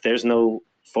 If there's no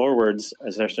forwards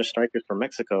as there's no strikers for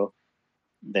Mexico,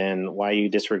 then why are you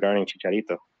disregarding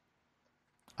Chicharito?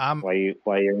 Why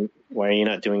are you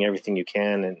not doing everything you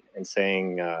can and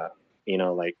saying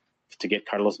like to get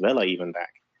Carlos Vela even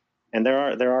back? And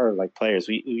there are like players.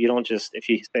 You don't just, if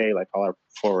you say like all our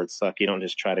forwards suck, you don't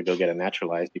just try to go get a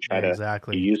naturalized. You try Yeah, to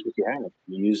exactly. you use what you have.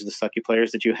 You use the sucky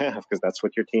players that you have because that's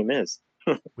what your team is.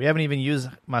 We haven't even used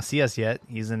Macias yet.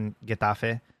 He's in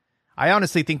Getafe. I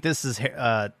honestly think this is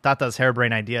Tata's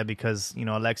harebrained idea because,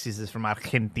 Alexis is from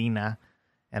Argentina,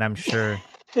 and I'm sure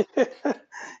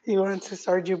He wants his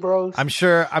Sergio Bros. I'm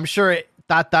sure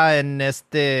Tata and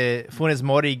Funes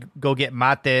Mori go get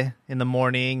mate in the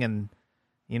morning, and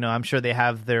I'm sure they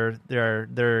have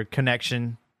their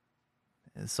connection.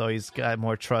 And so he's got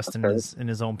more trust in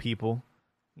his own people.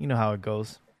 You know how it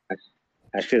goes.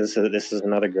 Actually, this is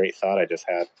another great thought I just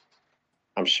had.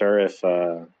 I'm sure if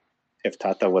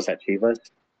Tata was at Chivas,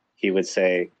 he would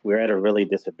say we're at a really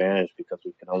disadvantage because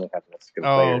we can only have Mexican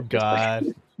players. Oh God!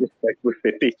 Just like we're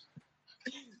 50.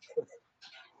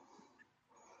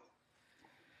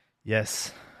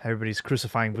 Yes, everybody's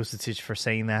crucifying Vucetic for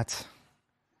saying that.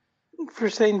 For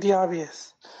saying the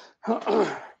obvious.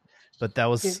 But that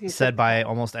was said by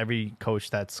almost every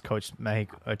coach that's coached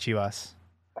Mexico, Chivas.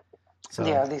 So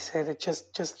yeah, they said it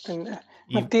just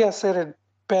Matias said it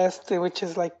best, which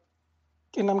is like,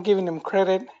 and I'm giving him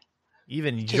credit.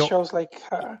 Even shows like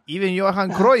even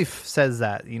Johan Cruyff says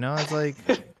that. It's like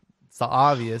it's the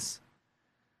obvious.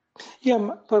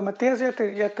 Yeah, but Matias, you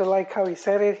have to like how he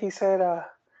said it. He said,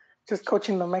 just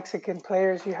coaching the Mexican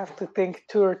players, you have to think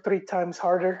 2 or 3 times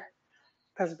harder.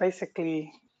 That's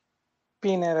basically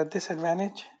being at a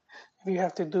disadvantage. If you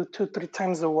have to do 2-3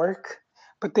 times the work.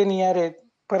 But then he added,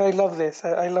 but I love this.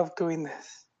 I love doing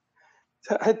this.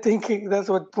 So I think that's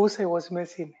what Buse was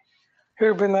missing.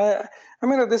 Urban,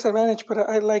 I'm at a disadvantage, but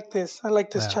I like this. I like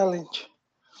this challenge.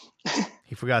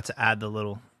 He forgot to add the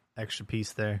little extra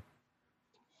piece there.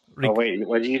 Oh, wait,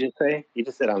 what did you just say? You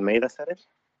just said Almeida said it?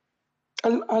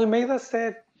 Almeida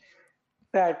said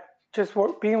that just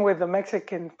being with the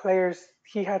Mexican players,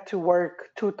 he had to work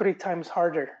 2-3 times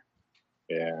harder.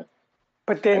 Yeah.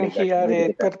 But then he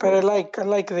added, but I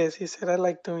like this. He said, I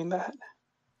like doing that.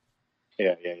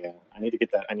 Yeah. I need to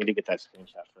get that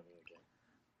screenshot for me again.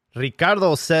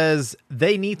 Ricardo says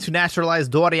they need to naturalize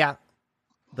Doria,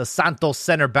 the Santos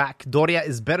center back. Doria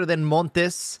is better than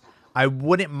Montes. I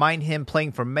wouldn't mind him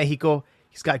playing for Mexico.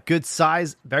 He's got good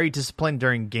size, very disciplined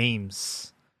during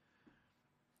games.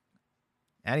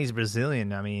 And he's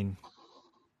Brazilian. I mean,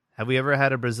 have we ever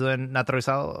had a Brazilian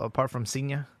naturalizado apart from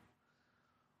Sinha?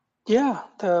 Yeah,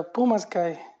 the Pumas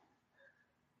guy.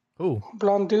 Who?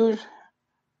 Blonde dude.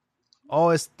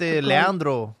 Oh,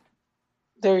 Leandro.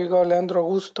 There you go, Leandro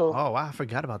Augusto. Oh, wow, I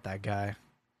forgot about that guy.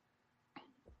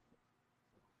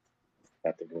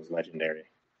 That thing was legendary.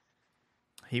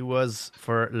 He was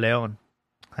for Leon.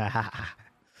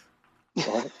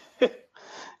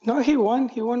 No, he won.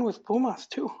 He won with Pumas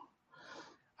too.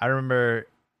 I remember.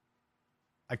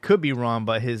 I could be wrong,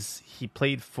 but he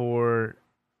played for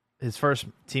his first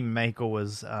team in Mexico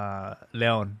was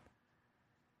Leon,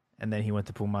 and then he went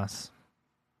to Pumas.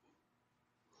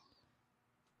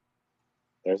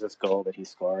 There's this goal that he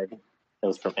scored. It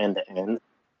was from end to end.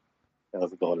 That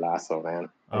was a golazo, man.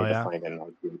 I need to find it and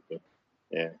I'll give it to you.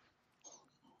 Yeah.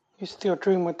 You still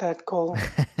dream with that goal.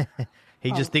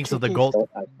 He just thinks of the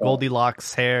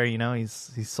Goldilocks hair,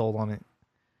 he's sold on it.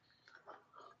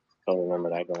 Don't remember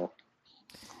that goal.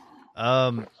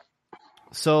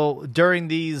 So during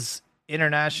these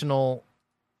international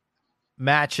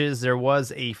matches, there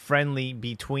was a friendly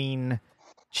between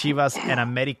Chivas and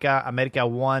America. America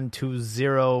won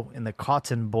 2-0 in the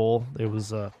Cotton Bowl. There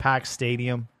was a packed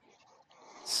stadium.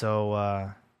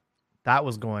 So that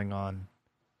was going on.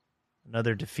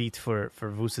 Another defeat for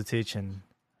Vucetic, and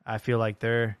I feel like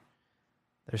they're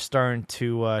starting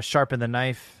to sharpen the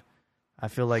knife. I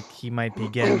feel like he might be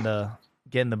getting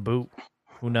the boot.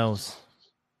 Who knows?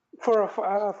 For a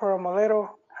Molero,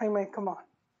 Jaime, come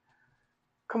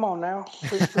on now.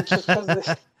 We just does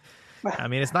this. I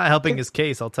mean, it's not helping his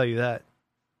case. I'll tell you that.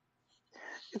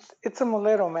 It's a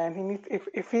Molero, man. He needs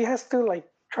if he has to like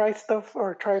try stuff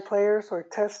or try players or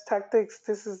test tactics.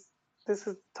 This is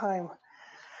the time.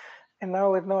 And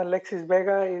now with no Alexis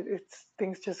Vega,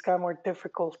 things just got more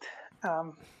difficult.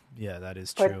 Yeah, that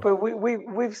is true. But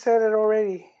we've said it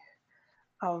already.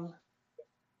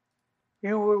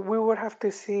 We would have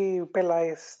to see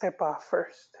Pelaez step off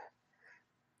first.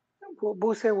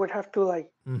 Buse would have to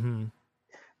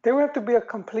there would have to be a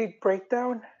complete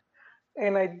breakdown.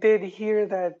 And I did hear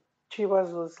that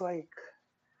Chivas was like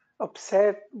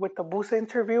upset with the Buse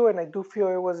interview, and I do feel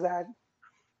it was that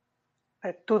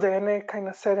TUDN kind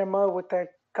of set him up with that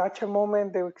gotcha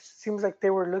moment. It seems like they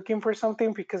were looking for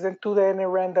something, because then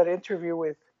TUDN ran that interview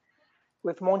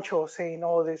with Moncho saying,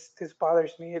 "Oh, this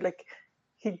bothers me." Like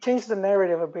he changed the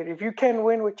narrative a bit. If you can't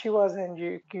win with Chivas, then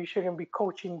you shouldn't be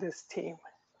coaching this team.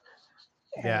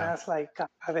 And Yeah. that's like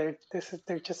they're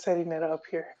just setting it up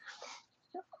here.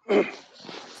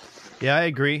 Yeah, I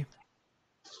agree.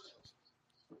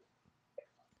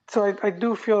 So I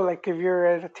do feel like if you're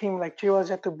at a team like Chivas,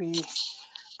 you have to be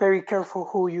very careful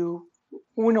who you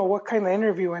know, what kind of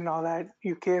interview and all that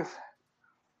you give.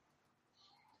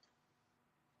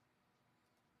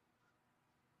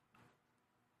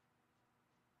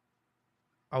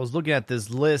 I was looking at this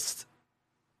list.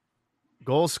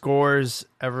 Goal scorers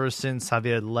ever since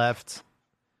Javier left.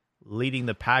 Leading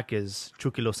the pack is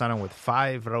Chucky Lozano with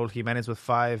 5, Raul Jimenez with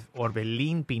 5,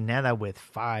 Orbelín Pineda with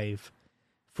 5,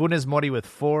 Funes Mori with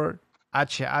 4,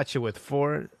 HH with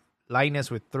 4, Lainez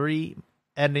with 3,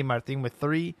 Henry Martin with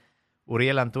 3,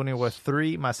 Uriel Antonio with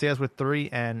 3, Macias with 3,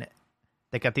 and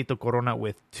Tecatito Corona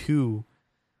with 2.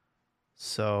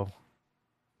 So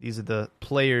these are the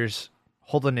players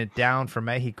holding it down for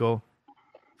Mexico.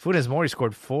 Funes Mori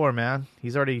scored 4, man.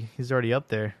 He's already up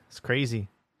there. It's crazy.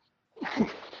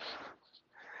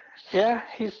 Yeah,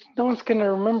 no one's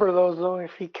gonna remember those though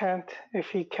if he can't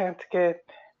get,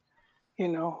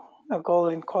 a goal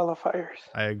in qualifiers.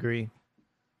 I agree.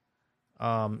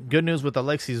 Good news with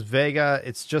Alexis Vega.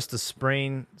 It's just a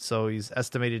sprain, so he's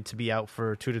estimated to be out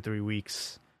for 2 to 3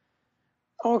 weeks.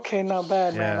 Okay, not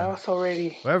bad, man. Yeah. I was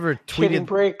already Whoever hitting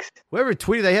breaks.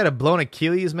 tweeted they had a blown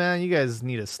Achilles, man, you guys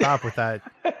need to stop with that.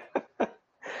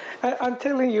 I'm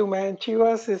telling you, man,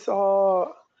 Chivas is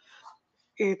all,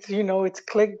 it's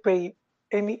clickbait.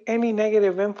 Any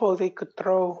negative info they could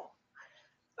throw,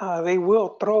 they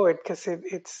will throw it because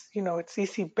it's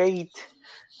easy bait.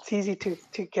 It's easy to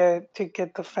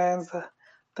get the fans,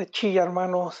 the Chi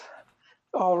hermanos,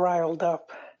 all riled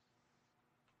up.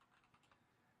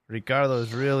 Ricardo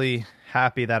is really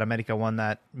happy that America won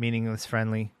that meaningless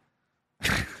friendly.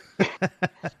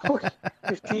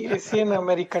 Is he an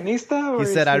Americanista? He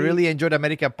said, I really enjoyed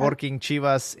America porking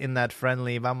Chivas in that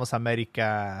friendly. Vamos,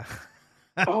 America.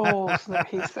 Oh, snap,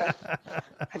 he said.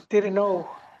 I didn't know.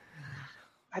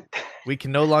 We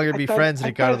can no longer be friends,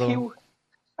 Ricardo.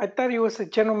 I thought he was a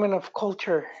gentleman of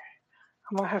culture.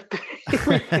 I'm going to have to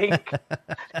rethink.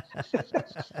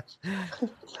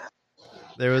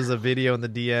 There was a video in the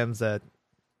DMs that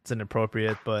it's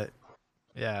inappropriate, but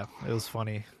yeah, it was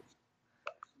funny.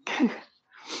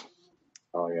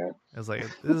 Oh, yeah. It was like,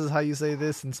 this is how you say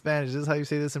this in Spanish. This is how you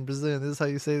say this in Brazilian. This is how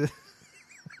you say this.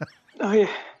 Oh,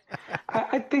 yeah.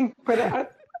 I think, but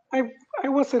I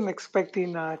wasn't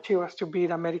expecting Chivas to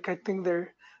beat America. I think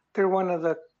they're one of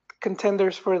the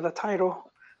contenders for the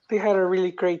title. They had a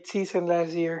really great season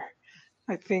last year.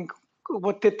 I think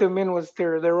what did them in was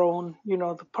their own,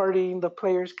 the partying, the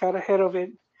players got ahead of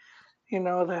it,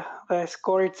 the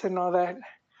escorts and all that.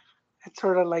 It's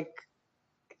sort of like,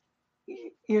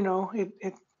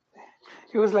 it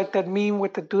was like that meme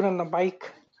with the dude on the bike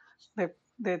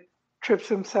that trips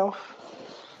himself.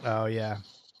 Oh, yeah.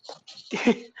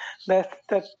 that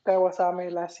was Ame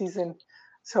last season.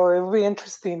 So it'll be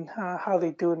interesting how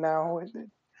they do now with it.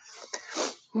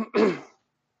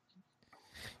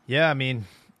 Yeah, I mean,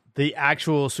 the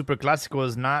actual Super Clásico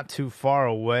is not too far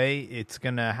away. It's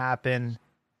going to happen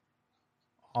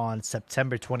on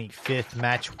September 25th,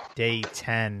 match day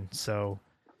 10. So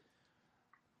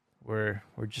we're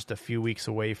just a few weeks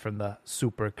away from the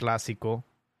Super Clásico.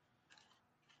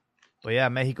 But yeah,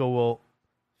 Mexico will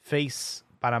face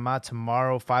Panama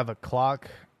tomorrow, 5 o'clock.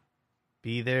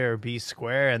 Be there or be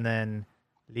square. And then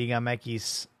Liga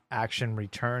MX action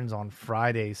returns on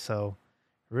Friday. So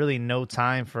really no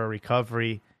time for a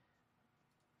recovery.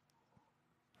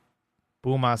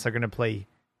 Pumas are going to play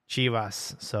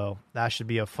Chivas. So that should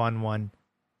be a fun one.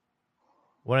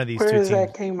 One of these Where two is teams.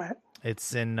 that game at?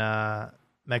 It's in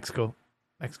Mexico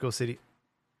City.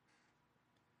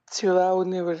 Ciudad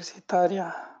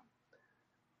Universitaria.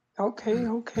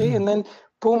 Okay. And then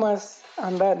Pumas,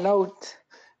 on that note,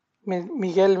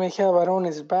 Miguel Mejia Barón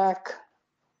is back.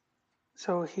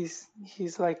 So he's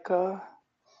like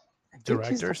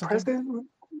Director or something? president.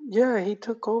 Yeah, he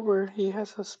took over. He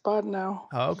has a spot now.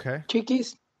 Oh, okay.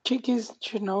 Chiquis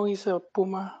should know he's a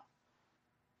Puma.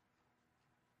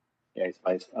 Yeah,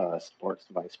 he's sports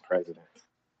vice president.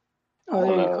 Oh,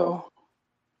 there you go.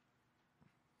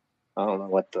 I don't know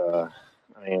what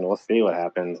we'll see what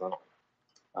happens.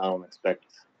 I don't expect.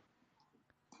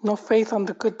 No faith on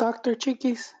the good doctor,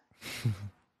 Chiquis?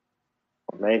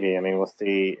 Maybe. I mean, we'll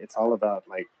see. It's all about,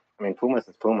 Pumas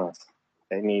is Pumas.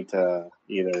 They need to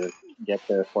either get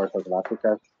their Fuerzas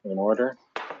Básicas in order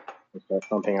and start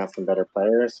pumping out some better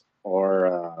players, or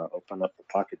open up the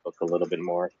pocketbook a little bit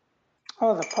more.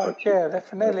 Oh,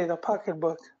 definitely the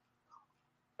pocketbook.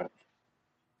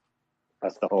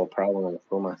 That's the whole problem with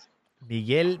Pumas.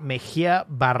 Miguel Mejía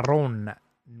Barrón,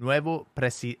 nuevo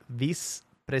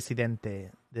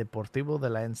vicepresidente deportivo de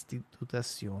la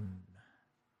institución.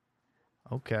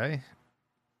 Okay.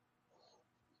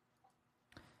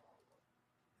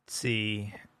 Let's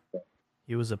see.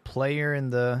 He was a player in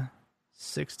the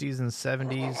 60s and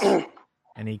 70s,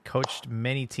 and he coached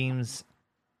many teams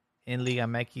in Liga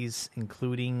MX,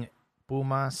 including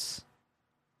Pumas,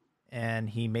 and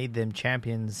he made them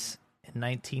champions in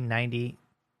 1990,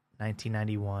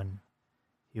 1991.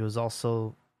 He was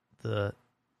also the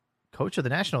coach of the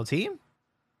national team?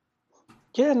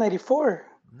 Yeah, 94.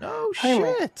 No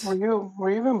Jaime, shit. were you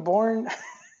even born?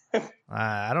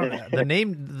 I don't. The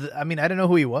name. I mean, I didn't know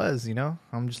who he was. You know,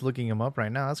 I'm just looking him up right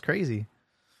now. That's crazy.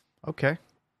 Okay.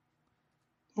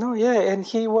 No, yeah, and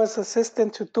he was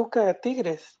assistant to Tuca at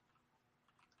Tigres.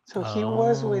 So he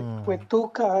was with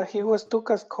Tuca. He was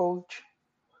Tuca's coach,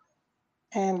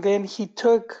 and then he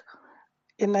took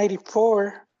in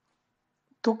 '94.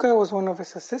 Tuca was one of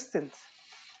his assistants.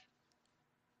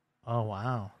 Oh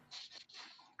wow.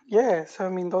 Yeah, so I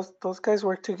mean, those guys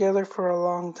worked together for a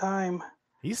long time.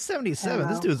 He's 77.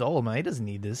 This dude's old, man. He doesn't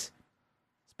need this.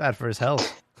 It's bad for his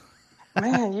health.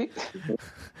 Man,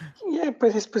 yeah,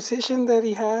 but his position that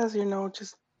he has, you know,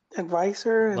 just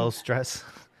advisor. And, low stress.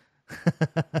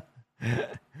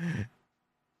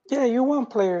 yeah, you want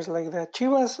players like that.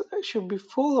 Chivas should be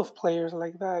full of players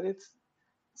like that. It's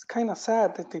kind of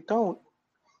sad that they don't.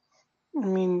 I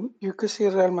mean, you could see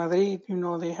Real Madrid, you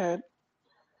know, they had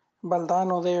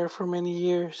Valdano there for many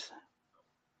years.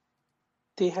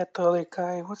 They had the other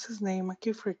guy. What's his name? I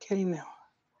keep forgetting now.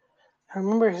 I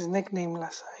remember his nickname, La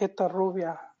Saeta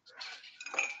Rubia.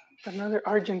 Another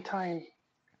Argentine.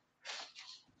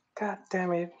 God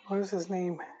damn it. What was his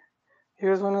name? He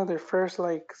was one of their first,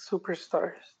 like,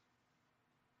 superstars.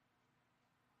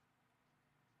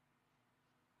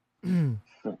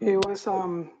 It was,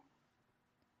 damn.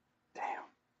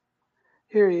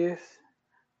 Here he is.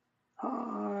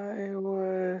 It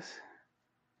was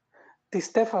Di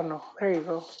Stefano. There you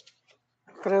go.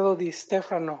 Alfredo Di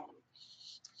Stefano.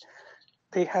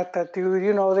 They had that dude.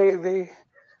 You know,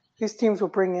 these teams will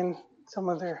bring in some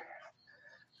of their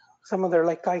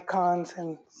like icons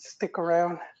and stick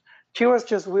around. Chivas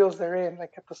just wheels their in.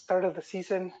 Like at the start of the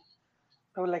season,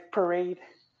 they would like parade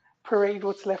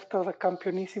what's left of the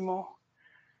Campeonísimo.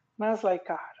 And I was like,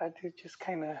 God, that dude just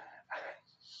kind of.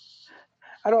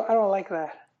 I don't like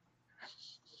that.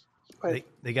 But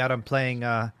they got him playing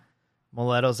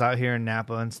Moletos out here in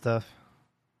Napa and stuff.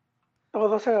 Oh,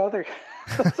 those are other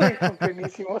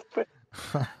Campeonísimos, but.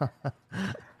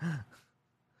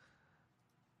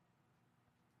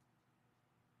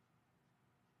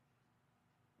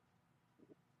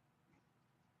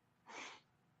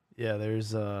 Yeah,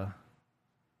 there's a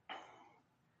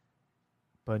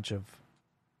bunch of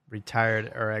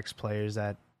retired or ex-players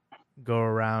that go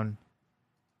around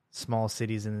small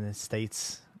cities in the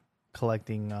States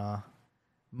collecting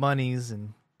monies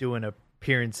and doing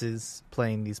appearances,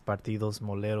 playing these partidos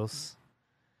moleros.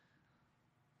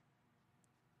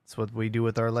 That's what we do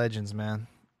with our legends, man.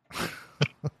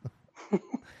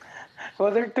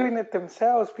 Well, they're doing it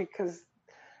themselves because,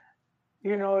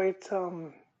 you know, it's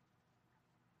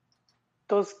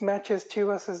those matches.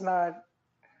 Chivas is not,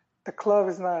 the club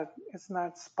is not, it's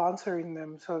not sponsoring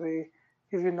them. So they,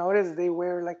 if you notice, they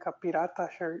wear like a pirata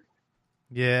shirt.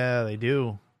 Yeah, they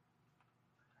do.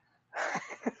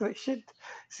 They should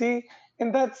see,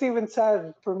 and that's even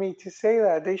sad for me to say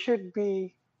that. They should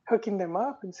be hooking them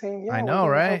up and saying, "Yeah, I know,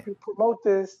 we're gonna right? help you promote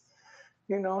this."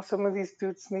 You know, some of these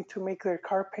dudes need to make their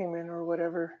car payment or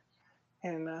whatever,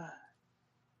 and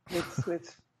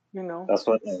let's you know, let's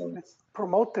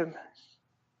promote them.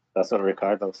 That's what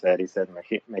Ricardo said. He said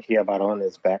Mejia Baron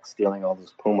is back stealing all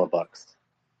those Puma bucks.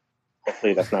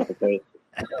 Hopefully that's not the case.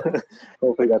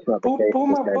 Hopefully that's not the case.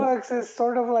 Puma bucks is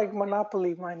sort of like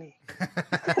monopoly money.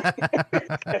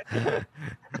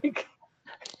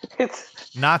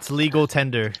 It's not legal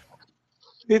tender.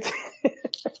 It's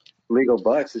legal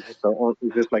bucks is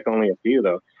just like only a few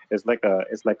though. It's like a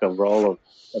roll of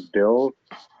a bill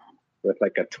with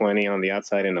like a 20 on the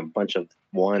outside and a bunch of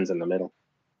ones in the middle.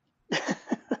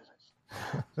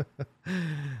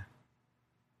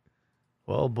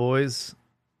 Well, boys,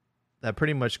 that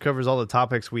pretty much covers all the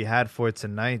topics we had for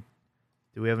tonight.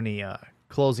 Do we have any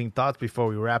closing thoughts before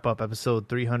we wrap up episode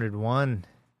 301?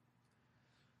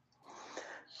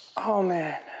 Oh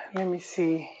man, let me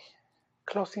see.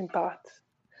 Closing thoughts.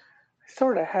 I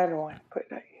sort of had one, but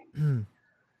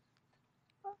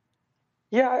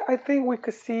yeah, I think we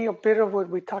could see a bit of what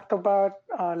we talked about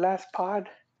last pod.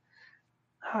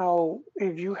 How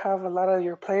if you have a lot of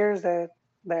your players that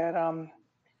that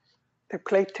they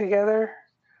play together,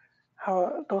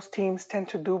 how those teams tend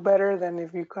to do better than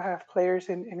if you could have players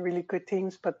in really good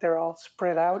teams, but they're all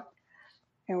spread out.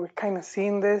 And we're kind of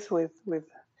seeing this with the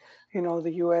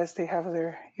U.S. They have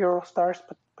their Euro stars,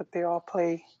 but they all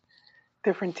play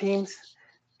different teams.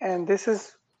 And this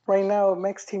is right now,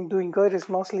 Mex team doing good is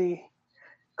mostly,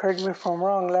 correct me if I'm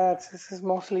wrong, lads, this is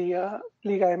mostly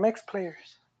Liga MX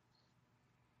players.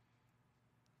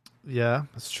 Yeah,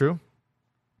 that's true.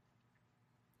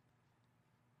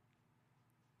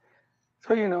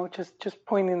 So, just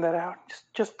pointing that out,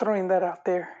 just throwing that out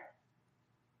there.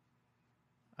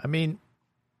 I mean,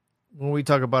 when we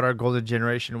talk about our golden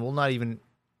generation, we'll not even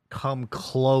come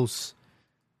close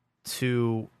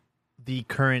to the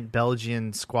current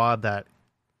Belgian squad that,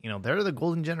 they're the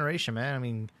golden generation, man. I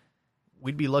mean,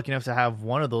 we'd be lucky enough to have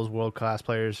one of those world-class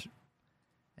players,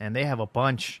 and they have a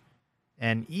bunch,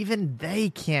 and even they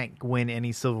can't win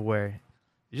any silverware.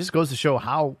 It just goes to show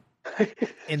how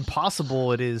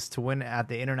impossible it is to win at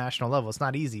the international level. It's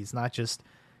not easy. It's not just,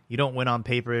 you don't win on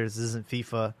paper. This isn't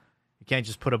FIFA. You can't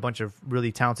just put a bunch of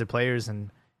really talented players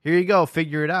and here you go,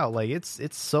 figure it out. Like it's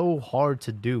so hard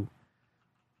to do.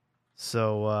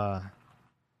 So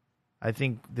I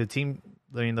think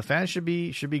the fans should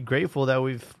be grateful that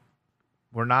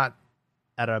we're not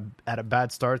at a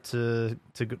bad start to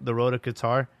the road to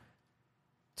Qatar.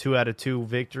 2 out of 2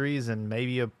 victories and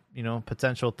maybe a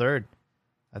potential third.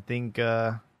 I think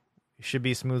it should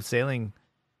be smooth sailing.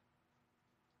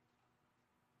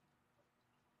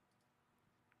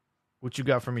 What you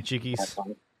got for me, Chiquis?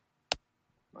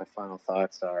 My final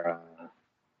thoughts are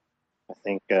I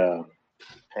think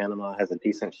Panama has a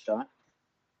decent shot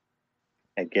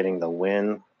at getting the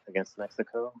win against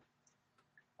Mexico.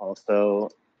 Also,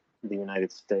 the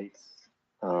United States,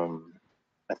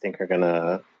 I think, are going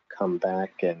to come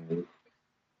back and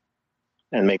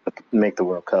make the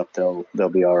World Cup. They'll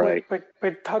be all right.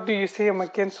 But how do you see them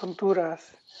against Honduras?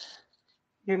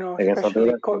 Against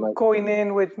especially Honduras, going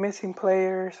in with missing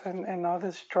players and all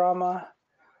this drama.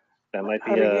 That might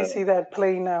be. How do you see that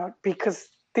playing out? Because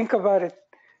think about it.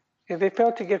 If they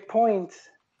fail to get points,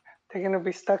 they're going to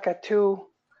be stuck at 2.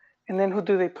 And then who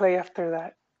do they play after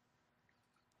that?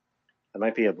 That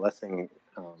might be a blessing.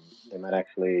 They might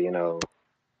actually,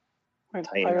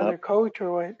 fire their coach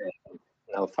or what?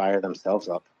 They'll fire themselves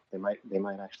up. They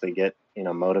might actually get,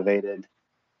 motivated,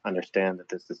 understand that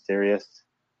this is serious,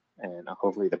 and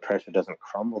hopefully the pressure doesn't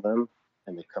crumble them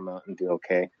and they come out and do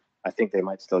okay. I think they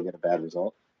might still get a bad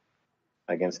result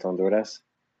against Honduras.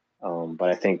 But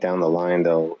I think down the line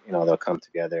they'll come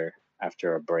together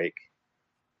after a break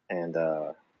and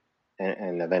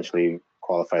eventually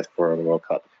qualify for the World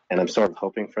Cup. And I'm sort of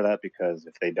hoping for that because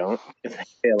if they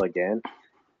fail again,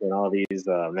 then all these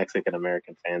Mexican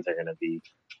American fans are going to be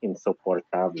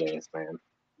insoportables, man.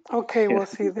 Okay, well,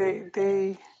 see,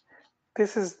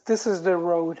 this is their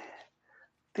road.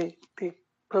 They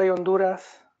play Honduras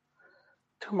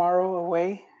tomorrow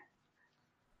away,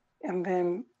 and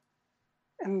then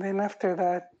after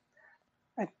that,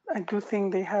 I do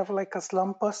think they have like a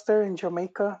slump buster in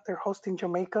Jamaica. They're hosting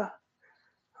Jamaica,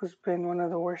 who's been one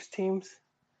of the worst teams,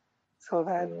 so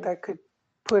that could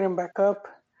put them back up.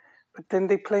 But then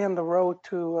they play on the road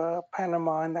to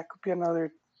Panama, and that could be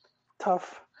another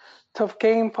tough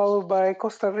game, followed by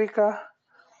Costa Rica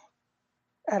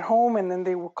at home, and then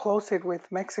they will close it with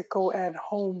Mexico at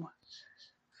home.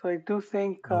 So I do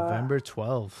think November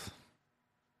 12th.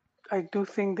 I do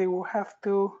think they will have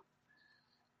to,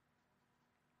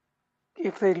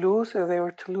 if they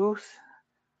were to lose,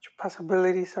 which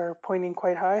possibilities are pointing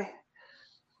quite high,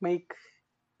 they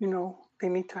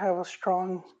need to have a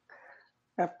strong,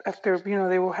 after,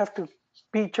 they will have to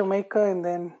beat Jamaica and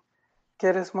then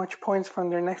get as much points from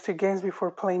their next 2 games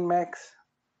before playing Mex.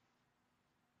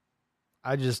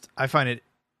 I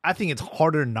think it's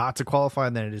harder not to qualify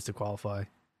than it is to qualify.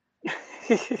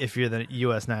 If you're the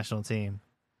U.S. national team,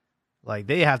 like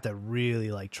they have to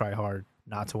really try hard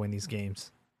not to win these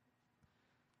games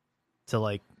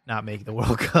to not make the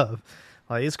World Cup.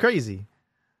 It's crazy.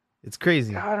 It's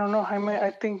crazy. I don't know, Jaime.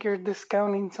 I think you're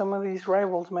discounting some of these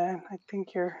rivals, man. I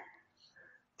think you're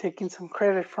taking some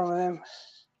credit from them.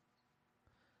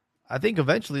 I think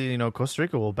eventually, Costa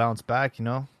Rica will bounce back,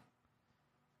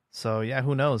 So yeah,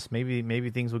 who knows? Maybe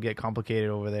things will get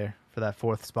complicated over there for that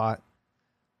 4th spot.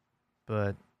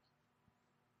 But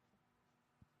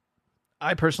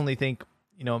I personally think,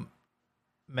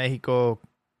 Mexico,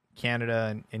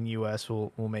 Canada, and US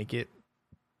will make it.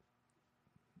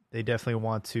 They definitely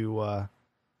want to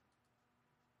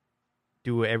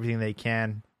do everything they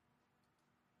can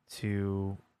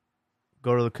to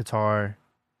go to the Qatar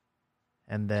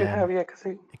and You have, then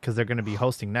yeah, because they're going to be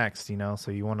hosting next, so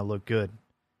you want to look good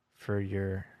for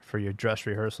your dress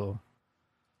rehearsal.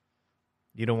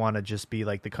 You don't want to just be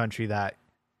like the country that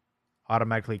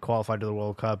automatically qualified to the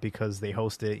World Cup because they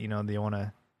host it. They want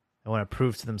to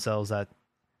prove to themselves that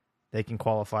they can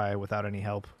qualify without any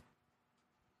help.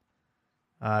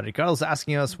 Ricardo's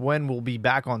asking us when we'll be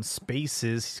back on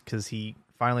Spaces because he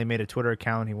finally made a Twitter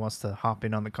account. He wants to hop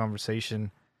in on the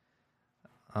conversation.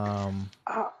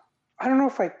 I don't know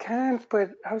if I can, but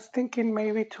I was thinking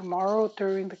maybe tomorrow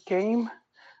during the game,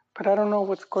 but I don't know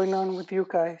what's going on with you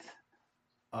guys.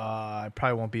 I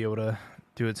probably won't be able to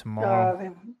do it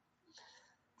tomorrow.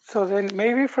 So then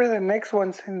maybe for the next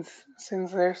one, since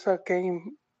there's a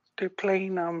game, they're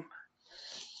playing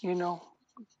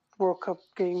World Cup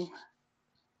game.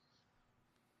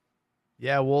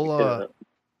 Yeah, we'll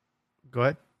go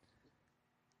ahead.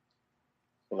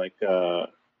 Like,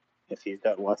 if he's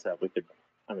got WhatsApp, we could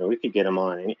get him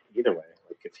on either way.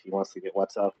 Like, if he wants to get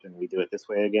WhatsApp and we do it this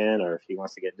way again, or if he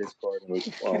wants to get Discord and we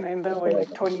can end up with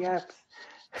like 20 apps.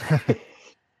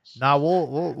 Nah,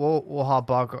 we'll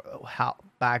hop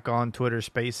back on Twitter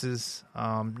Spaces.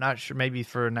 Not sure, maybe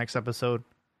for next episode.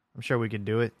 I'm sure we could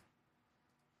do it.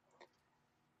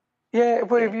 Yeah,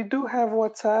 but if you do have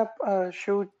WhatsApp,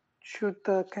 shoot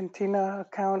the Cantina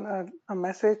account a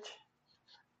message,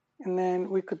 and then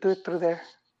we could do it through there.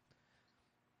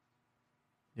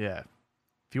 Yeah.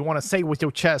 If you want to say it with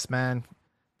your chest, man,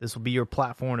 this will be your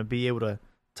platform to be able to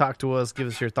talk to us, give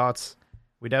us your thoughts.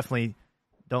 We definitely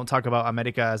don't talk about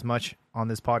America as much on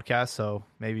this podcast, so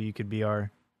maybe you could be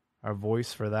our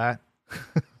voice for that.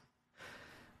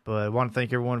 But I want to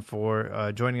thank everyone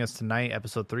for joining us tonight,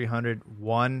 episode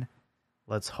 301.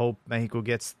 Let's hope Mexico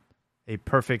gets a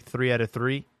perfect 3 out of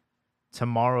 3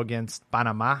 tomorrow against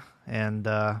Panama, and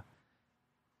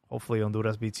hopefully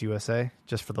Honduras beats USA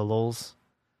just for the lulz.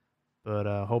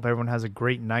 But hope everyone has a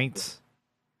great night,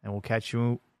 and we'll catch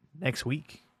you next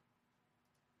week.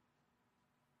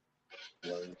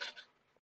 Word.